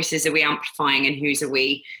 Whose voices are we amplifying, and whose are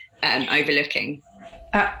we overlooking?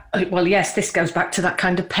 Well, yes, this goes back to that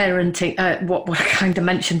kind of parenting, what I kind of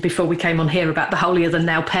mentioned before we came on here about the holier than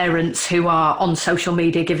now parents who are on social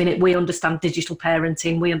media giving it, we understand digital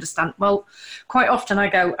parenting, we understand. Well, quite often I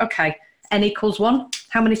go, okay, n equals 1.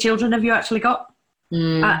 How many children have you actually got?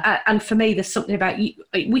 And for me, there's something about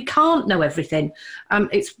we can't know everything.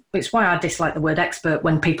 It's why I dislike the word expert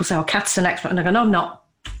when people say, oh, Kath's an expert. And I go, no, I'm not.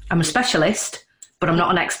 I'm a specialist, but I'm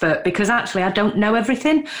not an expert, because actually I don't know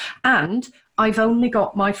everything. And I've only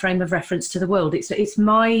got my frame of reference to the world. It's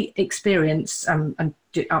my experience, and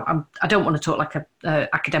I don't want to talk like a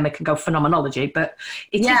academic and go phenomenology, but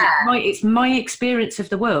it's my experience of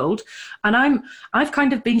the world, and I've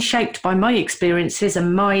kind of been shaped by my experiences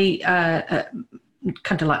and my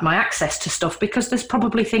kind of like my access to stuff, because there's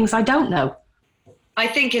probably things I don't know. I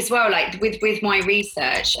think as well, like with my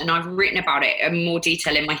research, and I've written about it in more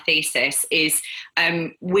detail in my thesis, is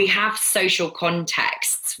we have social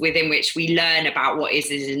contexts within which we learn about what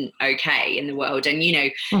isn't okay in the world. And,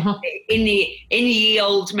 in the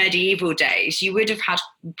old medieval days, you would have had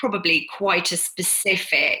probably quite a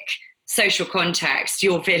specific social context.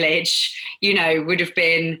 Your village, would have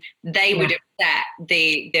been, they would have set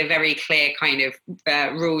the very clear kind of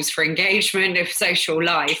rules for engagement of social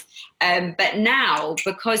life. But now,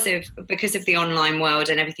 because of the online world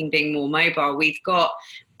and everything being more mobile, we've got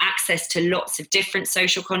access to lots of different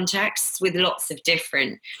social contexts with lots of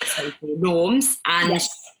different social norms, and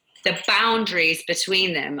the boundaries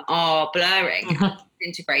between them are blurring.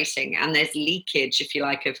 Integrating, and there's leakage, if you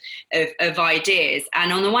like, of ideas.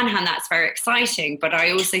 And on the one hand, that's very exciting, but I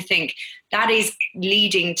also think that is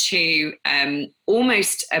leading to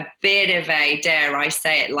almost a bit of a, dare I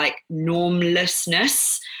say it, like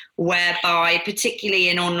normlessness, whereby, particularly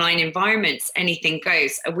in online environments, anything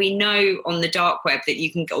goes. We know on the dark web that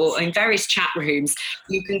you can go, or in various chat rooms,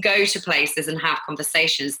 you can go to places and have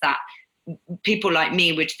conversations that people like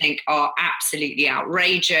me would think are absolutely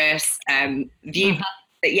outrageous,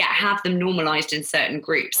 but yet have them normalized in certain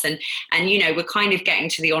groups. And we're kind of getting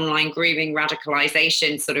to the online grooming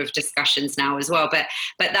radicalization sort of discussions now as well. But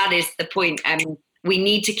that is the point. We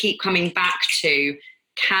need to keep coming back to,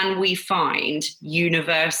 can we find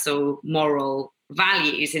universal moral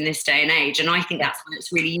values in this day and age? And I think that's why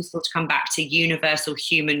it's really useful to come back to universal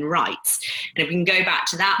human rights. And if we can go back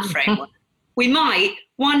to that framework, we might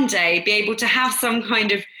one day be able to have some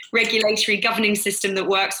kind of regulatory governing system that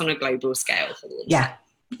works on a global scale.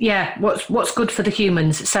 Yeah. What's good for the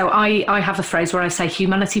humans? So I have a phrase where I say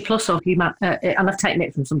humanity plus, or and I've taken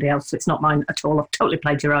it from somebody else, so it's not mine at all. I've totally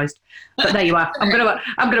plagiarised. But there you are. I'm going to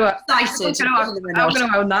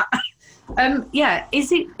own that. Yeah,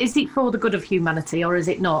 is it for the good of humanity or is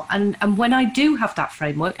it not? And when I do have that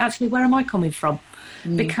framework, actually, where am I coming from?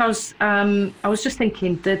 Because I was just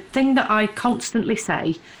thinking, the thing that I constantly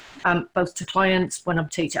say, both to clients when I'm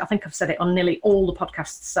teaching, I think I've said it on nearly all the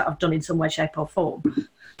podcasts that I've done in some way, shape or form,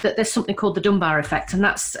 that there's something called the Dunbar effect, and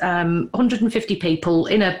that's 150 people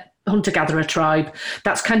in a hunter-gatherer tribe.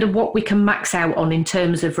 That's kind of what we can max out on in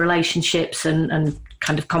terms of relationships and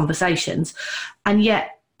kind of conversations. And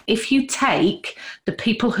yet, if you take the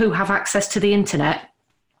people who have access to the internet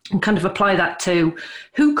and kind of apply that to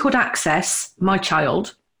who could access my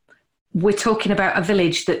child, we're talking about a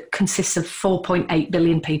village that consists of 4.8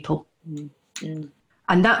 billion people.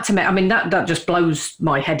 And that, to me, I mean, that just blows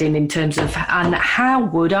my head in terms of, and how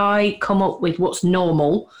would I come up with what's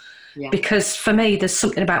normal? Yeah. Because for me, there's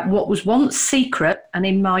something about what was once secret and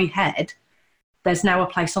in my head, there's now a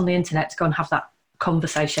place on the internet to go and have that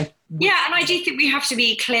conversation. Yeah, and I do think we have to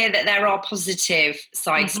be clear that there are positive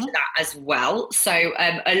sides to that as well. So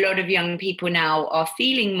a lot of young people now are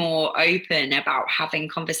feeling more open about having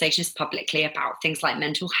conversations publicly about things like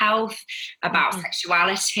mental health, about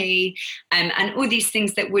sexuality, and all these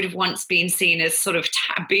things that would have once been seen as sort of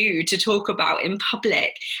taboo to talk about in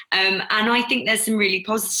public. And I think there's some really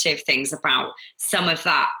positive things about some of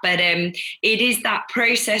that. But it is that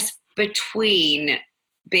process between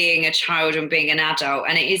being a child and being an adult,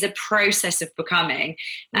 and it is a process of becoming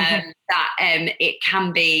that it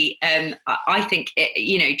can be I think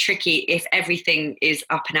tricky if everything is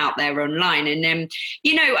up and out there online, and and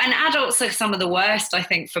adults are some of the worst, I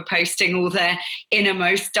think, for posting all their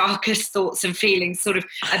innermost darkest thoughts and feelings sort of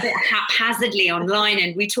a bit haphazardly online.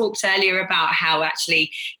 And we talked earlier about how actually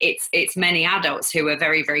it's many adults who are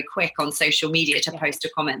very, very quick on social media to post a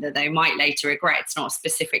comment that they might later regret. It's not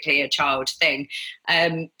specifically a child thing.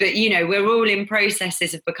 But, we're all in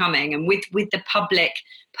processes of becoming, and with the public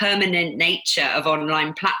permanent nature of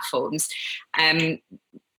online platforms,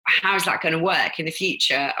 how is that going to work in the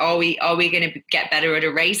future? Are we going to get better at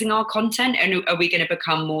erasing our content, and are we going to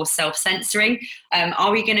become more self-censoring?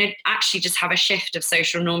 Are we going to actually just have a shift of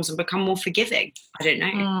social norms and become more forgiving? I don't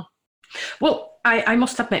know. Well, I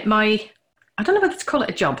must admit, I don't know whether to call it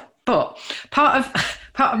a job, but part of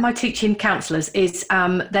my teaching counsellors is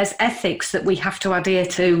there's ethics that we have to adhere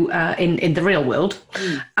to in the real world.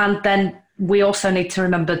 And then we also need to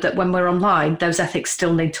remember that when we're online, those ethics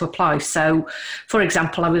still need to apply. So, for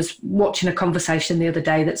example, I was watching a conversation the other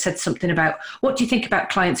day that said something about, what do you think about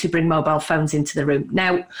clients who bring mobile phones into the room?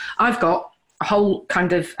 Now, I've got a whole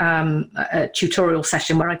kind of a tutorial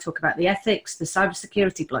session where I talk about the ethics, the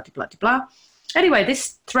cybersecurity, blah, blah, blah, blah. Anyway,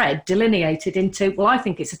 this thread delineated into, well, I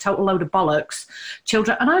think it's a total load of bollocks,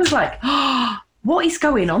 children. And I was like, what is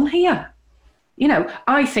going on here?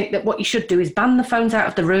 I think that what you should do is ban the phones out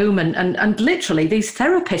of the room. And literally, these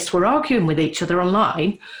therapists were arguing with each other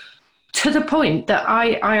online to the point that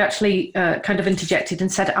I actually kind of interjected and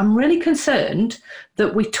said, I'm really concerned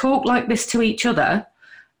that we talk like this to each other.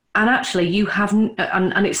 And actually, you haven't,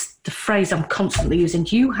 and it's the phrase I'm constantly using,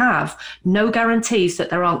 you have no guarantees that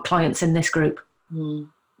there aren't clients in this group.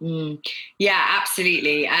 Yeah,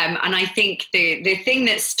 absolutely. And I think the thing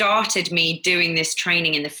that started me doing this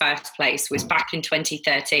training in the first place was back in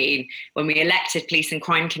 2013 when we elected police and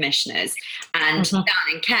crime commissioners. And down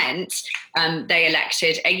in Kent, they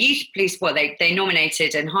elected a youth police, they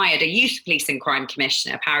nominated and hired a youth police and crime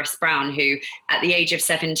commissioner, Paris Brown, who at the age of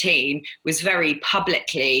 17 was very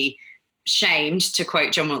publicly shamed, to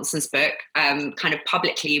quote John Monson's book, kind of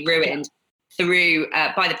publicly ruined through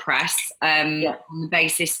by the press on the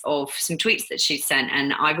basis of some tweets that she'd sent.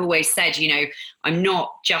 And I've always said, I'm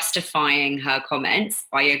not justifying her comments.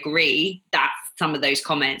 I agree that some of those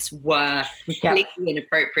comments were completely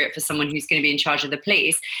inappropriate for someone who's going to be in charge of the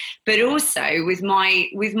police. But also with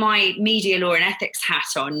my media law and ethics hat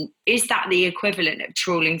on, is that the equivalent of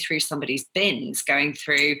trawling through somebody's bins, going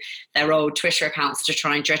through their old Twitter accounts to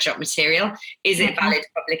try and dredge up material? Is it valid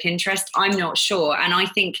public interest? I'm not sure. And I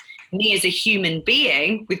think me as a human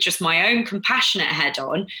being with just my own compassionate head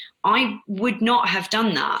on, I would not have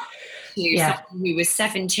done that to someone who was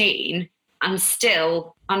 17 and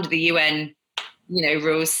still under the UN,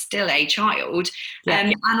 rules, still a child.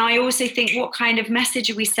 And I also think, what kind of message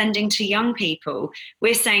are we sending to young people?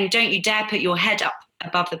 We're saying, don't you dare put your head up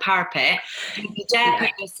above the parapet. Don't you dare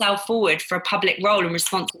put yourself forward for a public role and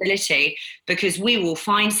responsibility, because we will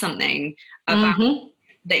find something about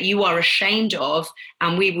that you are ashamed of,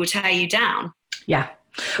 and we will tear you down. Yeah.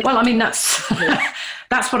 Well, I mean, that's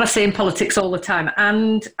that's what I see in politics all the time.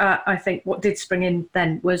 And I think what did spring in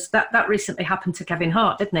then was that recently happened to Kevin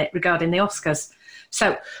Hart, didn't it, regarding the Oscars?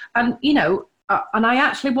 So, and I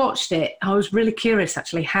actually watched it. I was really curious,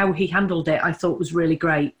 actually, how he handled it. I thought was really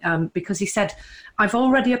great, because he said, I've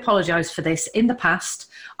already apologised for this in the past.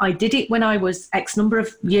 I did it when I was X number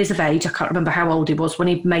of years of age. I can't remember how old he was when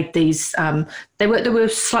he made these. They were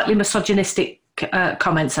slightly misogynistic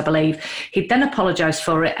comments, I believe. He'd then apologised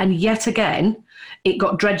for it, and yet again, it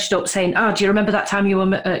got dredged up saying, "Oh, do you remember that time you were,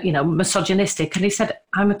 misogynistic?" And he said,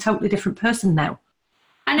 "I'm a totally different person now."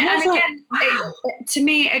 And again, wow. To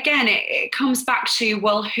me, again, it comes back to,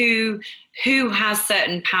 well, who has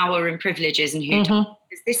certain power and privileges and who doesn't?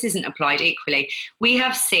 Because this isn't applied equally. We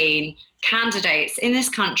have seen candidates in this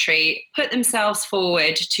country put themselves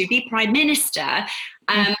forward to be prime minister,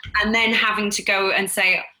 and then having to go and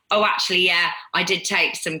say, "Oh, actually, yeah, I did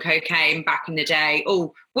take some cocaine back in the day.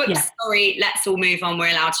 Oh, whoops, sorry, let's all move on.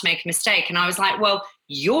 We're allowed to make a mistake." And I was like, well,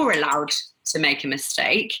 you're allowed to make a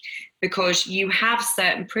mistake because you have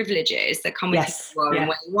certain privileges that come with who you are and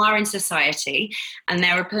where you are in society. And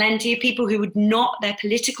there are plenty of people who would not, their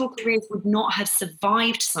political careers would not have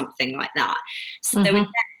survived something like that. So again,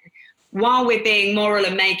 while we're being moral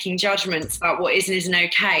and making judgments about what is and isn't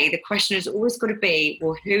okay, the question has always got to be,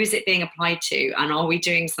 well, who is it being applied to? And are we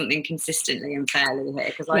doing something consistently and fairly here?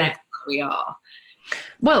 Because I don't think we are.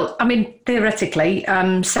 Well, I mean, theoretically,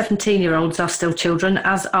 17-year-olds are still children,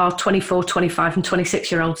 as are 24, 25 and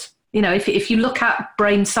 26-year-olds. You know, if you look at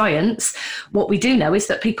brain science, what we do know is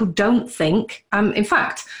that people don't think. In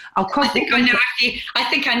fact, I think I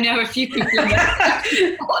know a few people who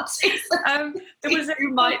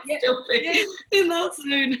might still be in that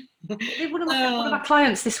zone. One of my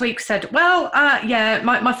clients this week said, well,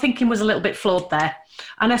 my thinking was a little bit flawed there.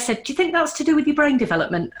 And I said, do you think that's to do with your brain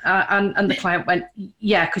development? And the client went,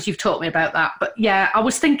 yeah, because you've taught me about that. But yeah, I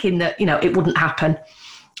was thinking that, it wouldn't happen.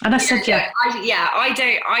 And I said,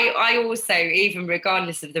 I also, even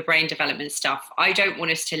regardless of the brain development stuff, I don't want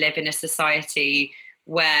us to live in a society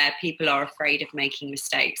where people are afraid of making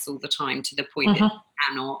mistakes all the time to the point that they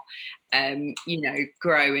cannot,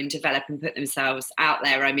 grow and develop and put themselves out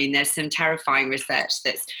there. I mean, there's some terrifying research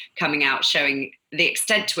that's coming out showing the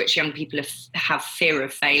extent to which young people have fear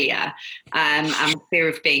of failure and fear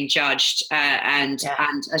of being judged, and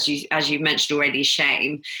as you mentioned already,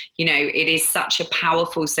 shame. It is such a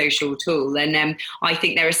powerful social tool, and I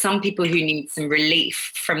think there are some people who need some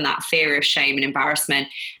relief from that fear of shame and embarrassment.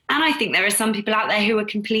 And I think there are some people out there who are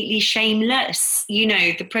completely shameless.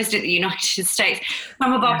 The President of the United States,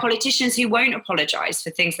 some of our politicians who won't apologise for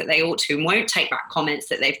things that they ought to and won't take back comments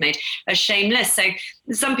that they've made are shameless. So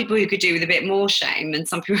there's some people who could do with a bit more shame and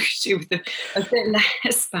some people could do with a bit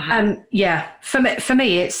less, perhaps. For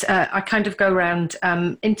me, it's I kind of go around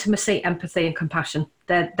intimacy, empathy and compassion.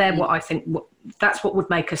 They're what I think, that's what would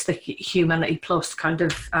make us the humanity plus kind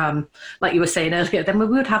of, like you were saying earlier, then we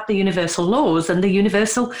would have the universal laws and the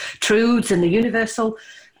universal truths and the universal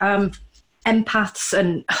empaths,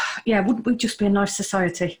 and wouldn't we just be a nice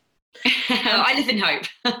society? I live in hope.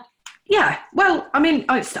 Yeah, well, I mean,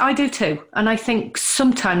 I do too. And I think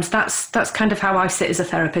sometimes that's kind of how I sit as a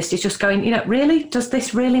therapist, is just going, really, does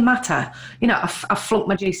this really matter? I flunked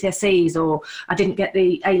my GCSEs, or I didn't get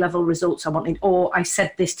the A-level results I wanted, or I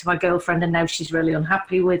said this to my girlfriend and now she's really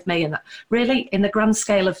unhappy with me. And that, really, in the grand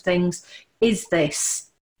scale of things, is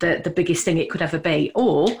this the biggest thing it could ever be?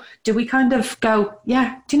 Or do we kind of go,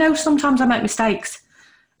 sometimes I make mistakes.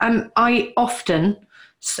 I often...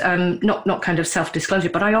 not kind of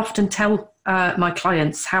self-disclosure, but I often tell my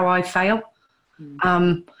clients how I fail.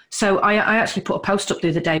 So I actually put a post up the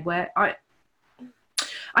other day where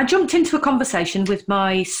I jumped into a conversation with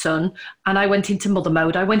my son and I went into mother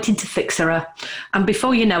mode. I went into fixer-er, and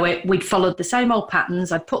before you know it, we'd followed the same old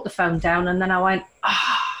patterns. I'd put the phone down and then I went,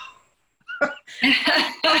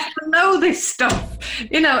 I know this stuff.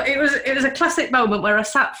 It was a classic moment where I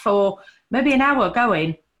sat for maybe an hour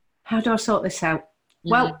going, how do I sort this out?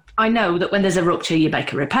 Well, I know that when there's a rupture, you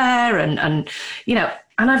make a repair and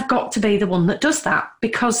I've got to be the one that does that,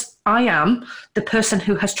 because I am the person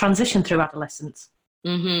who has transitioned through adolescence.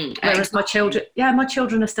 Whereas my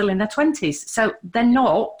children are still in their 20s. So they're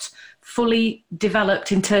not fully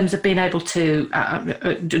developed in terms of being able to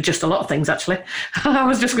just a lot of things, actually. I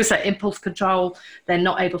was just going to say impulse control. They're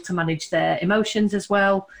not able to manage their emotions as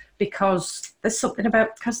well, because that's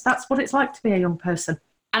what it's like to be a young person.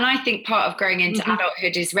 And I think part of growing into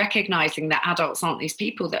adulthood is recognising that adults aren't these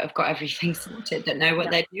people that have got everything sorted, that know what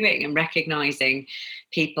they're doing, and recognising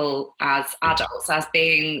people as adults as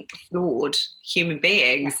being flawed human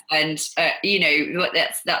beings. And,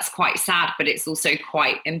 that's quite sad, but it's also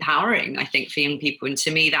quite empowering, I think, for young people. And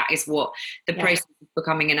to me, that is what the process of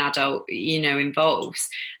becoming an adult, involves,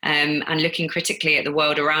 and looking critically at the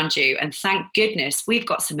world around you. And thank goodness we've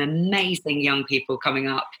got some amazing young people coming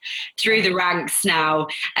up through the ranks now.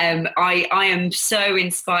 I am so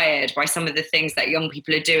inspired by some of the things that young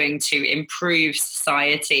people are doing to improve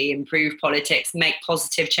society, improve politics, make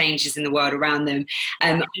positive changes in the world around them.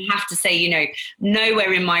 I have to say,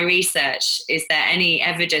 nowhere in my research is there any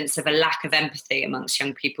evidence of a lack of empathy amongst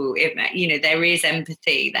young people. There is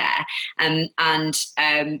empathy there, and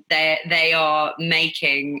they are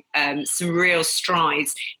making some real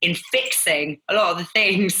strides in fixing a lot of the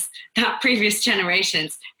things that previous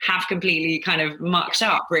generations have completely kind of mucked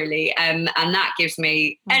up, really, and that gives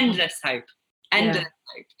me endless hope.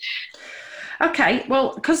 Okay,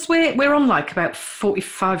 well, because we're on like about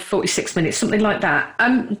 45, 46 minutes, something like that.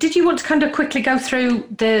 Did you want to kind of quickly go through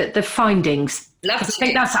the findings?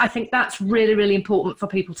 I think that's really, really important for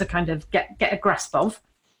people to kind of get a grasp of.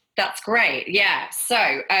 That's great. Yeah.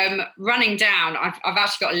 So running down, I've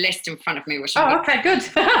actually got a list in front of me. Okay, good.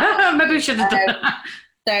 Maybe we should have done that.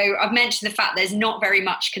 So I've mentioned the fact there's not very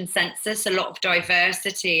much consensus, a lot of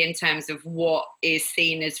diversity in terms of what is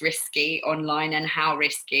seen as risky online and how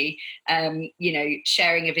risky.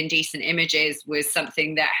 Sharing of indecent images was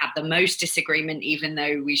something that had the most disagreement, even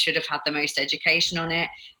though we should have had the most education on it.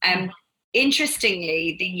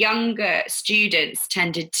 Interestingly, the younger students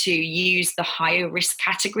tended to use the higher risk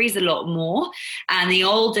categories a lot more, and the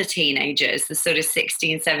older teenagers, the sort of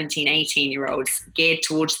 16, 17, 18-year-olds, geared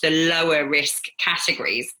towards the lower risk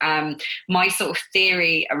categories. My sort of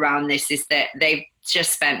theory around this is that they've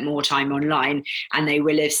just spent more time online, and they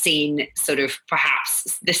will have seen sort of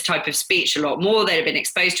perhaps this type of speech a lot more. They'd have been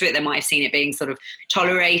exposed to it. They might have seen it being sort of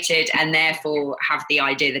tolerated, and therefore have the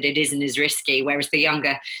idea that it isn't as risky. Whereas the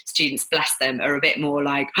younger students, bless them, are a bit more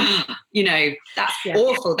like, that's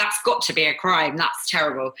awful. That's got to be a crime. That's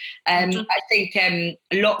terrible. I think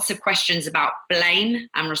lots of questions about blame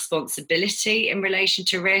and responsibility in relation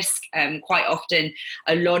to risk. Quite often,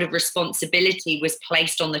 a lot of responsibility was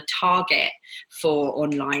placed on the target for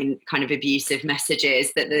online kind of abusive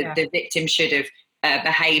messages, that the victim should have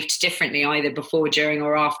behaved differently either before, during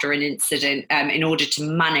or after an incident in order to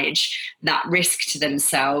manage that risk to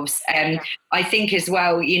themselves. I think as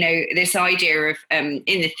well, this idea of in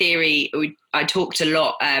the theory, I talked a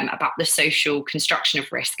lot about the social construction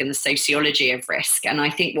of risk and the sociology of risk. And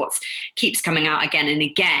I think what keeps coming out again and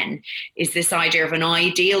again is this idea of an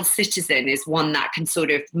ideal citizen is one that can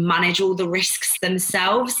sort of manage all the risks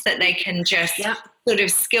themselves, that they can just sort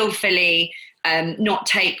of skillfully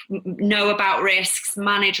know about risks,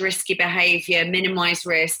 manage risky behaviour, minimise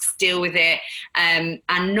risks, deal with it, and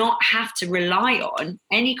not have to rely on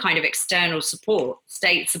any kind of external support,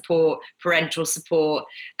 state support, parental support,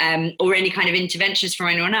 or any kind of interventions from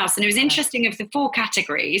anyone else. And it was interesting, of the 4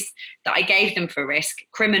 categories that I gave them for risk: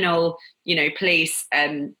 criminal, police,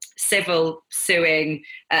 civil, suing,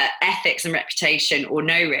 ethics and reputation, or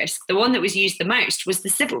no risk, the one that was used the most was the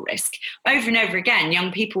civil risk. Over and over again,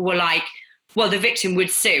 young people were like, well, the victim would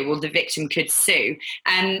sue, or the victim could sue,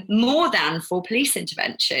 more than for police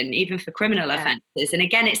intervention, even for criminal offences. And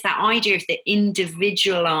again, it's that idea of the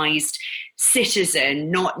individualised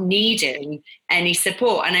citizen not needing any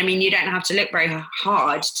support. And I mean, you don't have to look very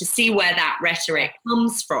hard to see where that rhetoric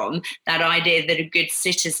comes from, that idea that a good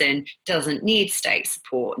citizen doesn't need state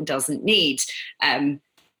support and doesn't need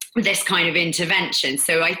this kind of intervention.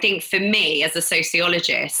 So I think for me as a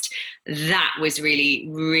sociologist, that was really,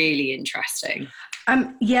 really interesting.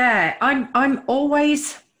 I'm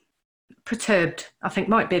always perturbed, I think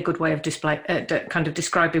might be a good way of kind of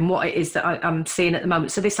describing what it is that I'm seeing at the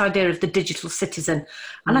moment. So this idea of the digital citizen,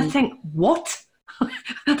 and I think, what?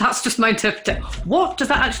 That's just my interpretation. What does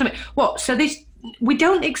that actually mean? What? So we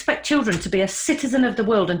don't expect children to be a citizen of the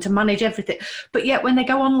world and to manage everything, but yet when they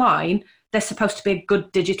go online, they're supposed to be a good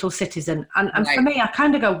digital citizen. And for me, I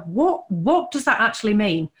kind of go, what does that actually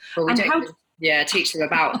mean? Well, teach them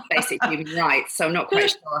about basic human rights. So I'm not quite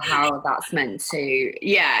sure how that's meant to,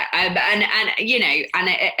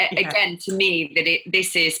 again, to me, that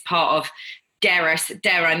this is part of, dare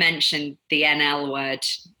I mention the NL word,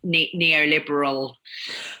 neoliberal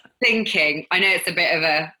thinking. I know it's a bit of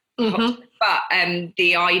a, but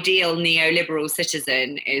the ideal neoliberal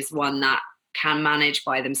citizen is one that can manage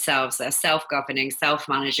by themselves. They're self-governing,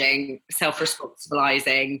 self-managing,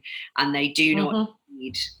 self-responsibilizing, and they do not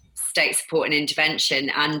need state support and intervention.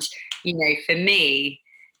 And, for me,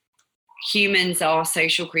 humans are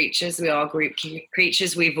social creatures. We are group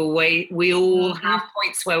creatures. We all have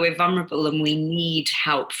points where we're vulnerable and we need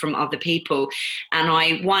help from other people. And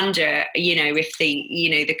I wonder, if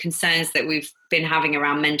the concerns that we've been having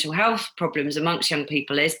around mental health problems amongst young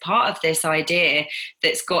people is part of this idea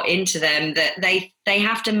that's got into them that they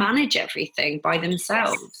have to manage everything by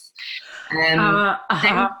themselves. Yes.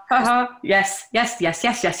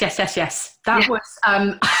 That was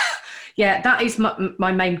that is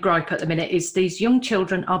my main gripe at the minute, is these young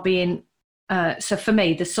children are being so for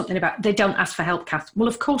me there's something about they don't ask for help, Kath. Well,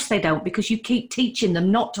 of course they don't, because you keep teaching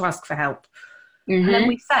them not to ask for help. And then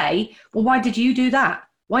we say, well, why did you do that?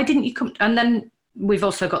 Why didn't you come? And then we've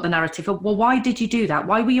also got the narrative of, well, why did you do that?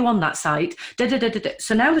 Why were you on that site?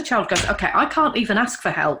 So now the child goes, okay, I can't even ask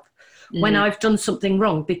for help when I've done something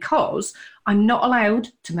wrong, because I'm not allowed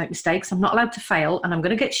to make mistakes. I'm not allowed to fail, and I'm going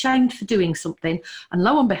to get shamed for doing something. And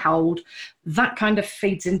lo and behold, that kind of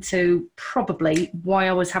feeds into probably why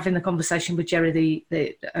I was having the conversation with Jerry,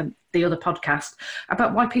 the other podcast,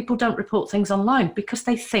 about why people don't report things online, because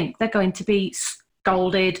they think they're going to be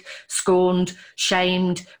scolded, scorned,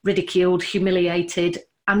 shamed, ridiculed, humiliated.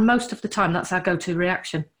 And most of the time, that's our go-to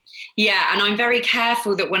reaction. Yeah, and I'm very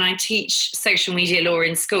careful that when I teach social media law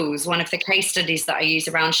in schools, one of the case studies that I use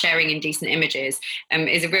around sharing indecent images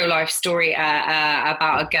is a real life story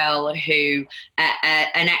about a girl who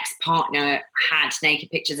an ex-partner had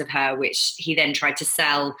naked pictures of her, which he then tried to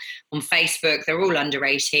sell on Facebook. They're all under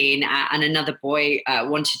 18, and another boy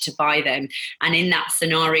wanted to buy them. And in that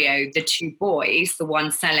scenario, the two boys, the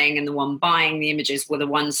one selling and the one buying the images, were the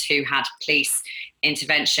ones who had police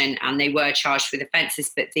intervention, and they were charged with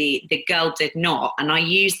offences, but the girl did not. And I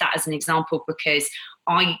use that as an example because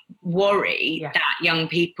I worry that young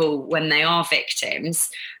people, when they are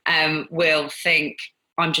victims, will think,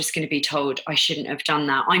 I'm just going to be told I shouldn't have done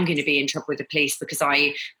that. I'm going to be in trouble with the police because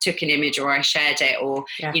I took an image or I shared it, or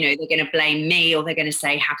they're going to blame me, or they're going to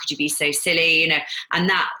say, how could you be so silly?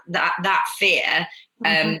 And that fear.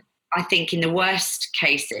 I think in the worst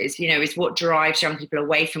cases, is what drives young people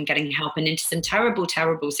away from getting help and into some terrible,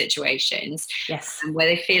 terrible situations. Yes. Where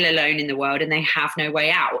they feel alone in the world and they have no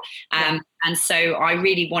way out. And so I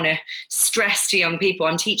really want to stress to young people,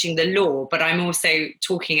 I'm teaching the law, but I'm also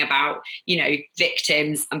talking about,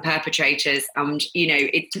 victims and perpetrators. And,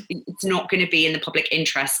 it's not going to be in the public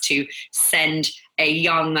interest to send a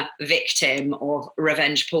young victim of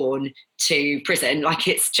revenge porn to prison. Like,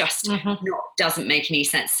 it's just doesn't make any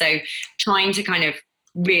sense. So trying to kind of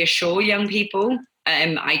reassure young people,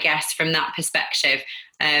 I guess, from that perspective,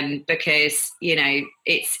 because,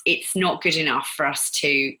 it's not good enough for us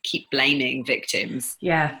to keep blaming victims.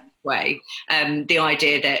 Yeah. Way. The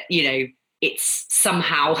idea that, it's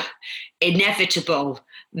somehow inevitable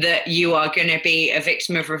that you are going to be a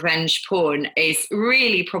victim of revenge porn is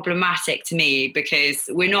really problematic to me, because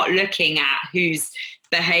we're not looking at whose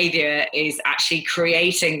behaviour is actually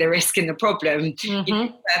creating the risk and the problem,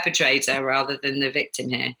 the perpetrator rather than the victim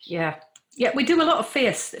here. Yeah, we do a lot of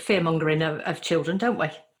fear mongering of children, don't we?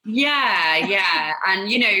 Yeah. And,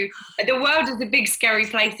 the world is a big, scary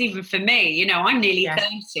place, even for me. I'm nearly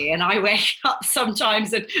 30, and I wake up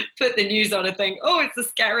sometimes and put the news on and think, oh, it's a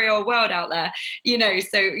scary old world out there.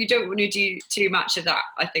 So you don't want to do too much of that,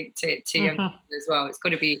 I think, to young people as well. It's got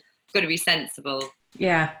to be sensible.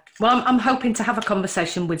 Yeah. Well, I'm hoping to have a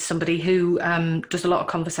conversation with somebody who does a lot of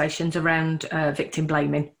conversations around victim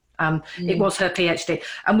blaming. It was her PhD,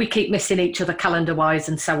 and we keep missing each other calendar-wise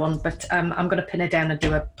and so on, but I'm going to pin her down and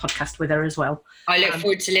do a podcast with her as well. I look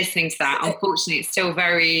forward to listening to that. Unfortunately, it's still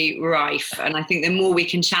very rife, and I think the more we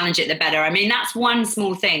can challenge it, the better. I mean, that's one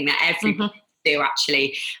small thing that everybody do,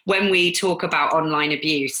 actually, when we talk about online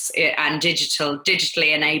abuse and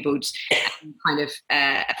digitally enabled kind of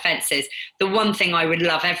offences. The one thing I would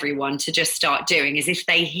love everyone to just start doing is, if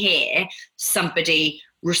they hear somebody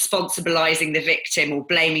responsibilizing the victim or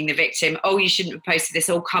blaming the victim, oh, you shouldn't have posted this,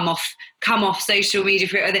 or come off social media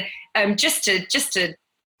for it, just to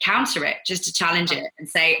counter it, just to challenge it and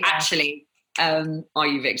say, actually, are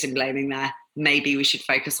you victim blaming there? Maybe we should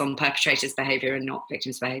focus on perpetrators' behaviour and not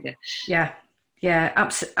victims' behaviour. Yeah,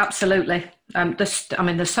 absolutely.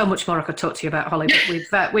 There's so much more I could talk to you about, Holly,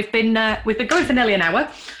 but we've been going for nearly an hour,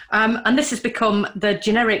 and this has become the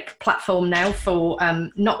generic platform now for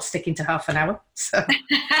not sticking to half an hour. So,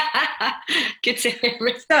 good to hear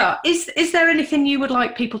it. So, is there anything you would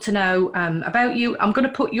like people to know about you? I'm going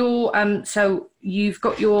to put your so you've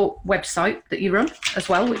got your website that you run as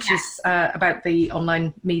well, which is about the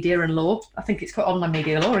online media and law. I think it's called Online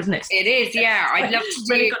Media Law, isn't it? It is, yeah. I'd love to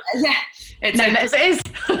do. Really it is.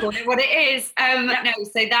 What it is. is. No,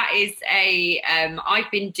 so that is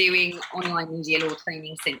I've been doing online media law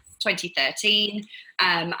training since 2013,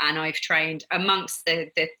 and I've trained amongst the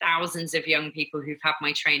thousands of young people who've had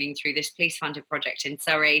my training through this police-funded project in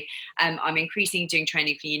Surrey. I'm increasingly doing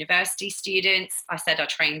training for university students. I said I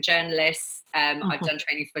train journalists. I've done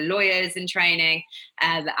training for lawyers and training,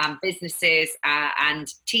 and businesses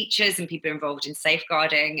and teachers and people involved in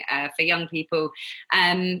safeguarding for young people.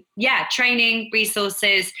 Training,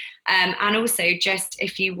 resources, and also just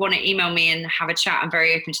if you want to email me and have a chat, I'm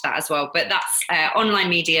very open to that as well. But that's Online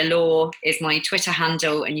Media Law is my Twitter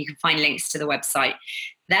handle, and you can find links to the website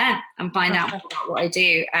there and find out about what I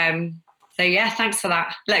do. So thanks for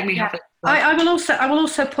that. Let me have it. I will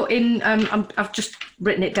also put in. I've just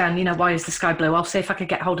written it down. Why is the sky blue? I'll see if I can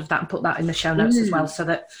get hold of that and put that in the show notes as well, so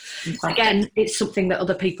that again, it's something that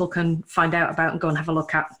other people can find out about and go and have a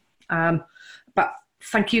look at. But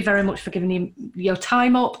thank you very much for giving your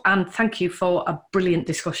time up, and thank you for a brilliant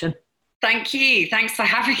discussion. Thank you. Thanks for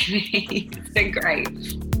having me. It's been great.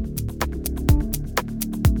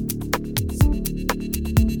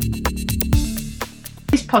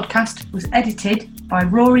 This podcast was edited by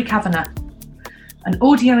Rory Kavanagh, an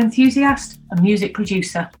audio enthusiast and music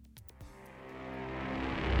producer.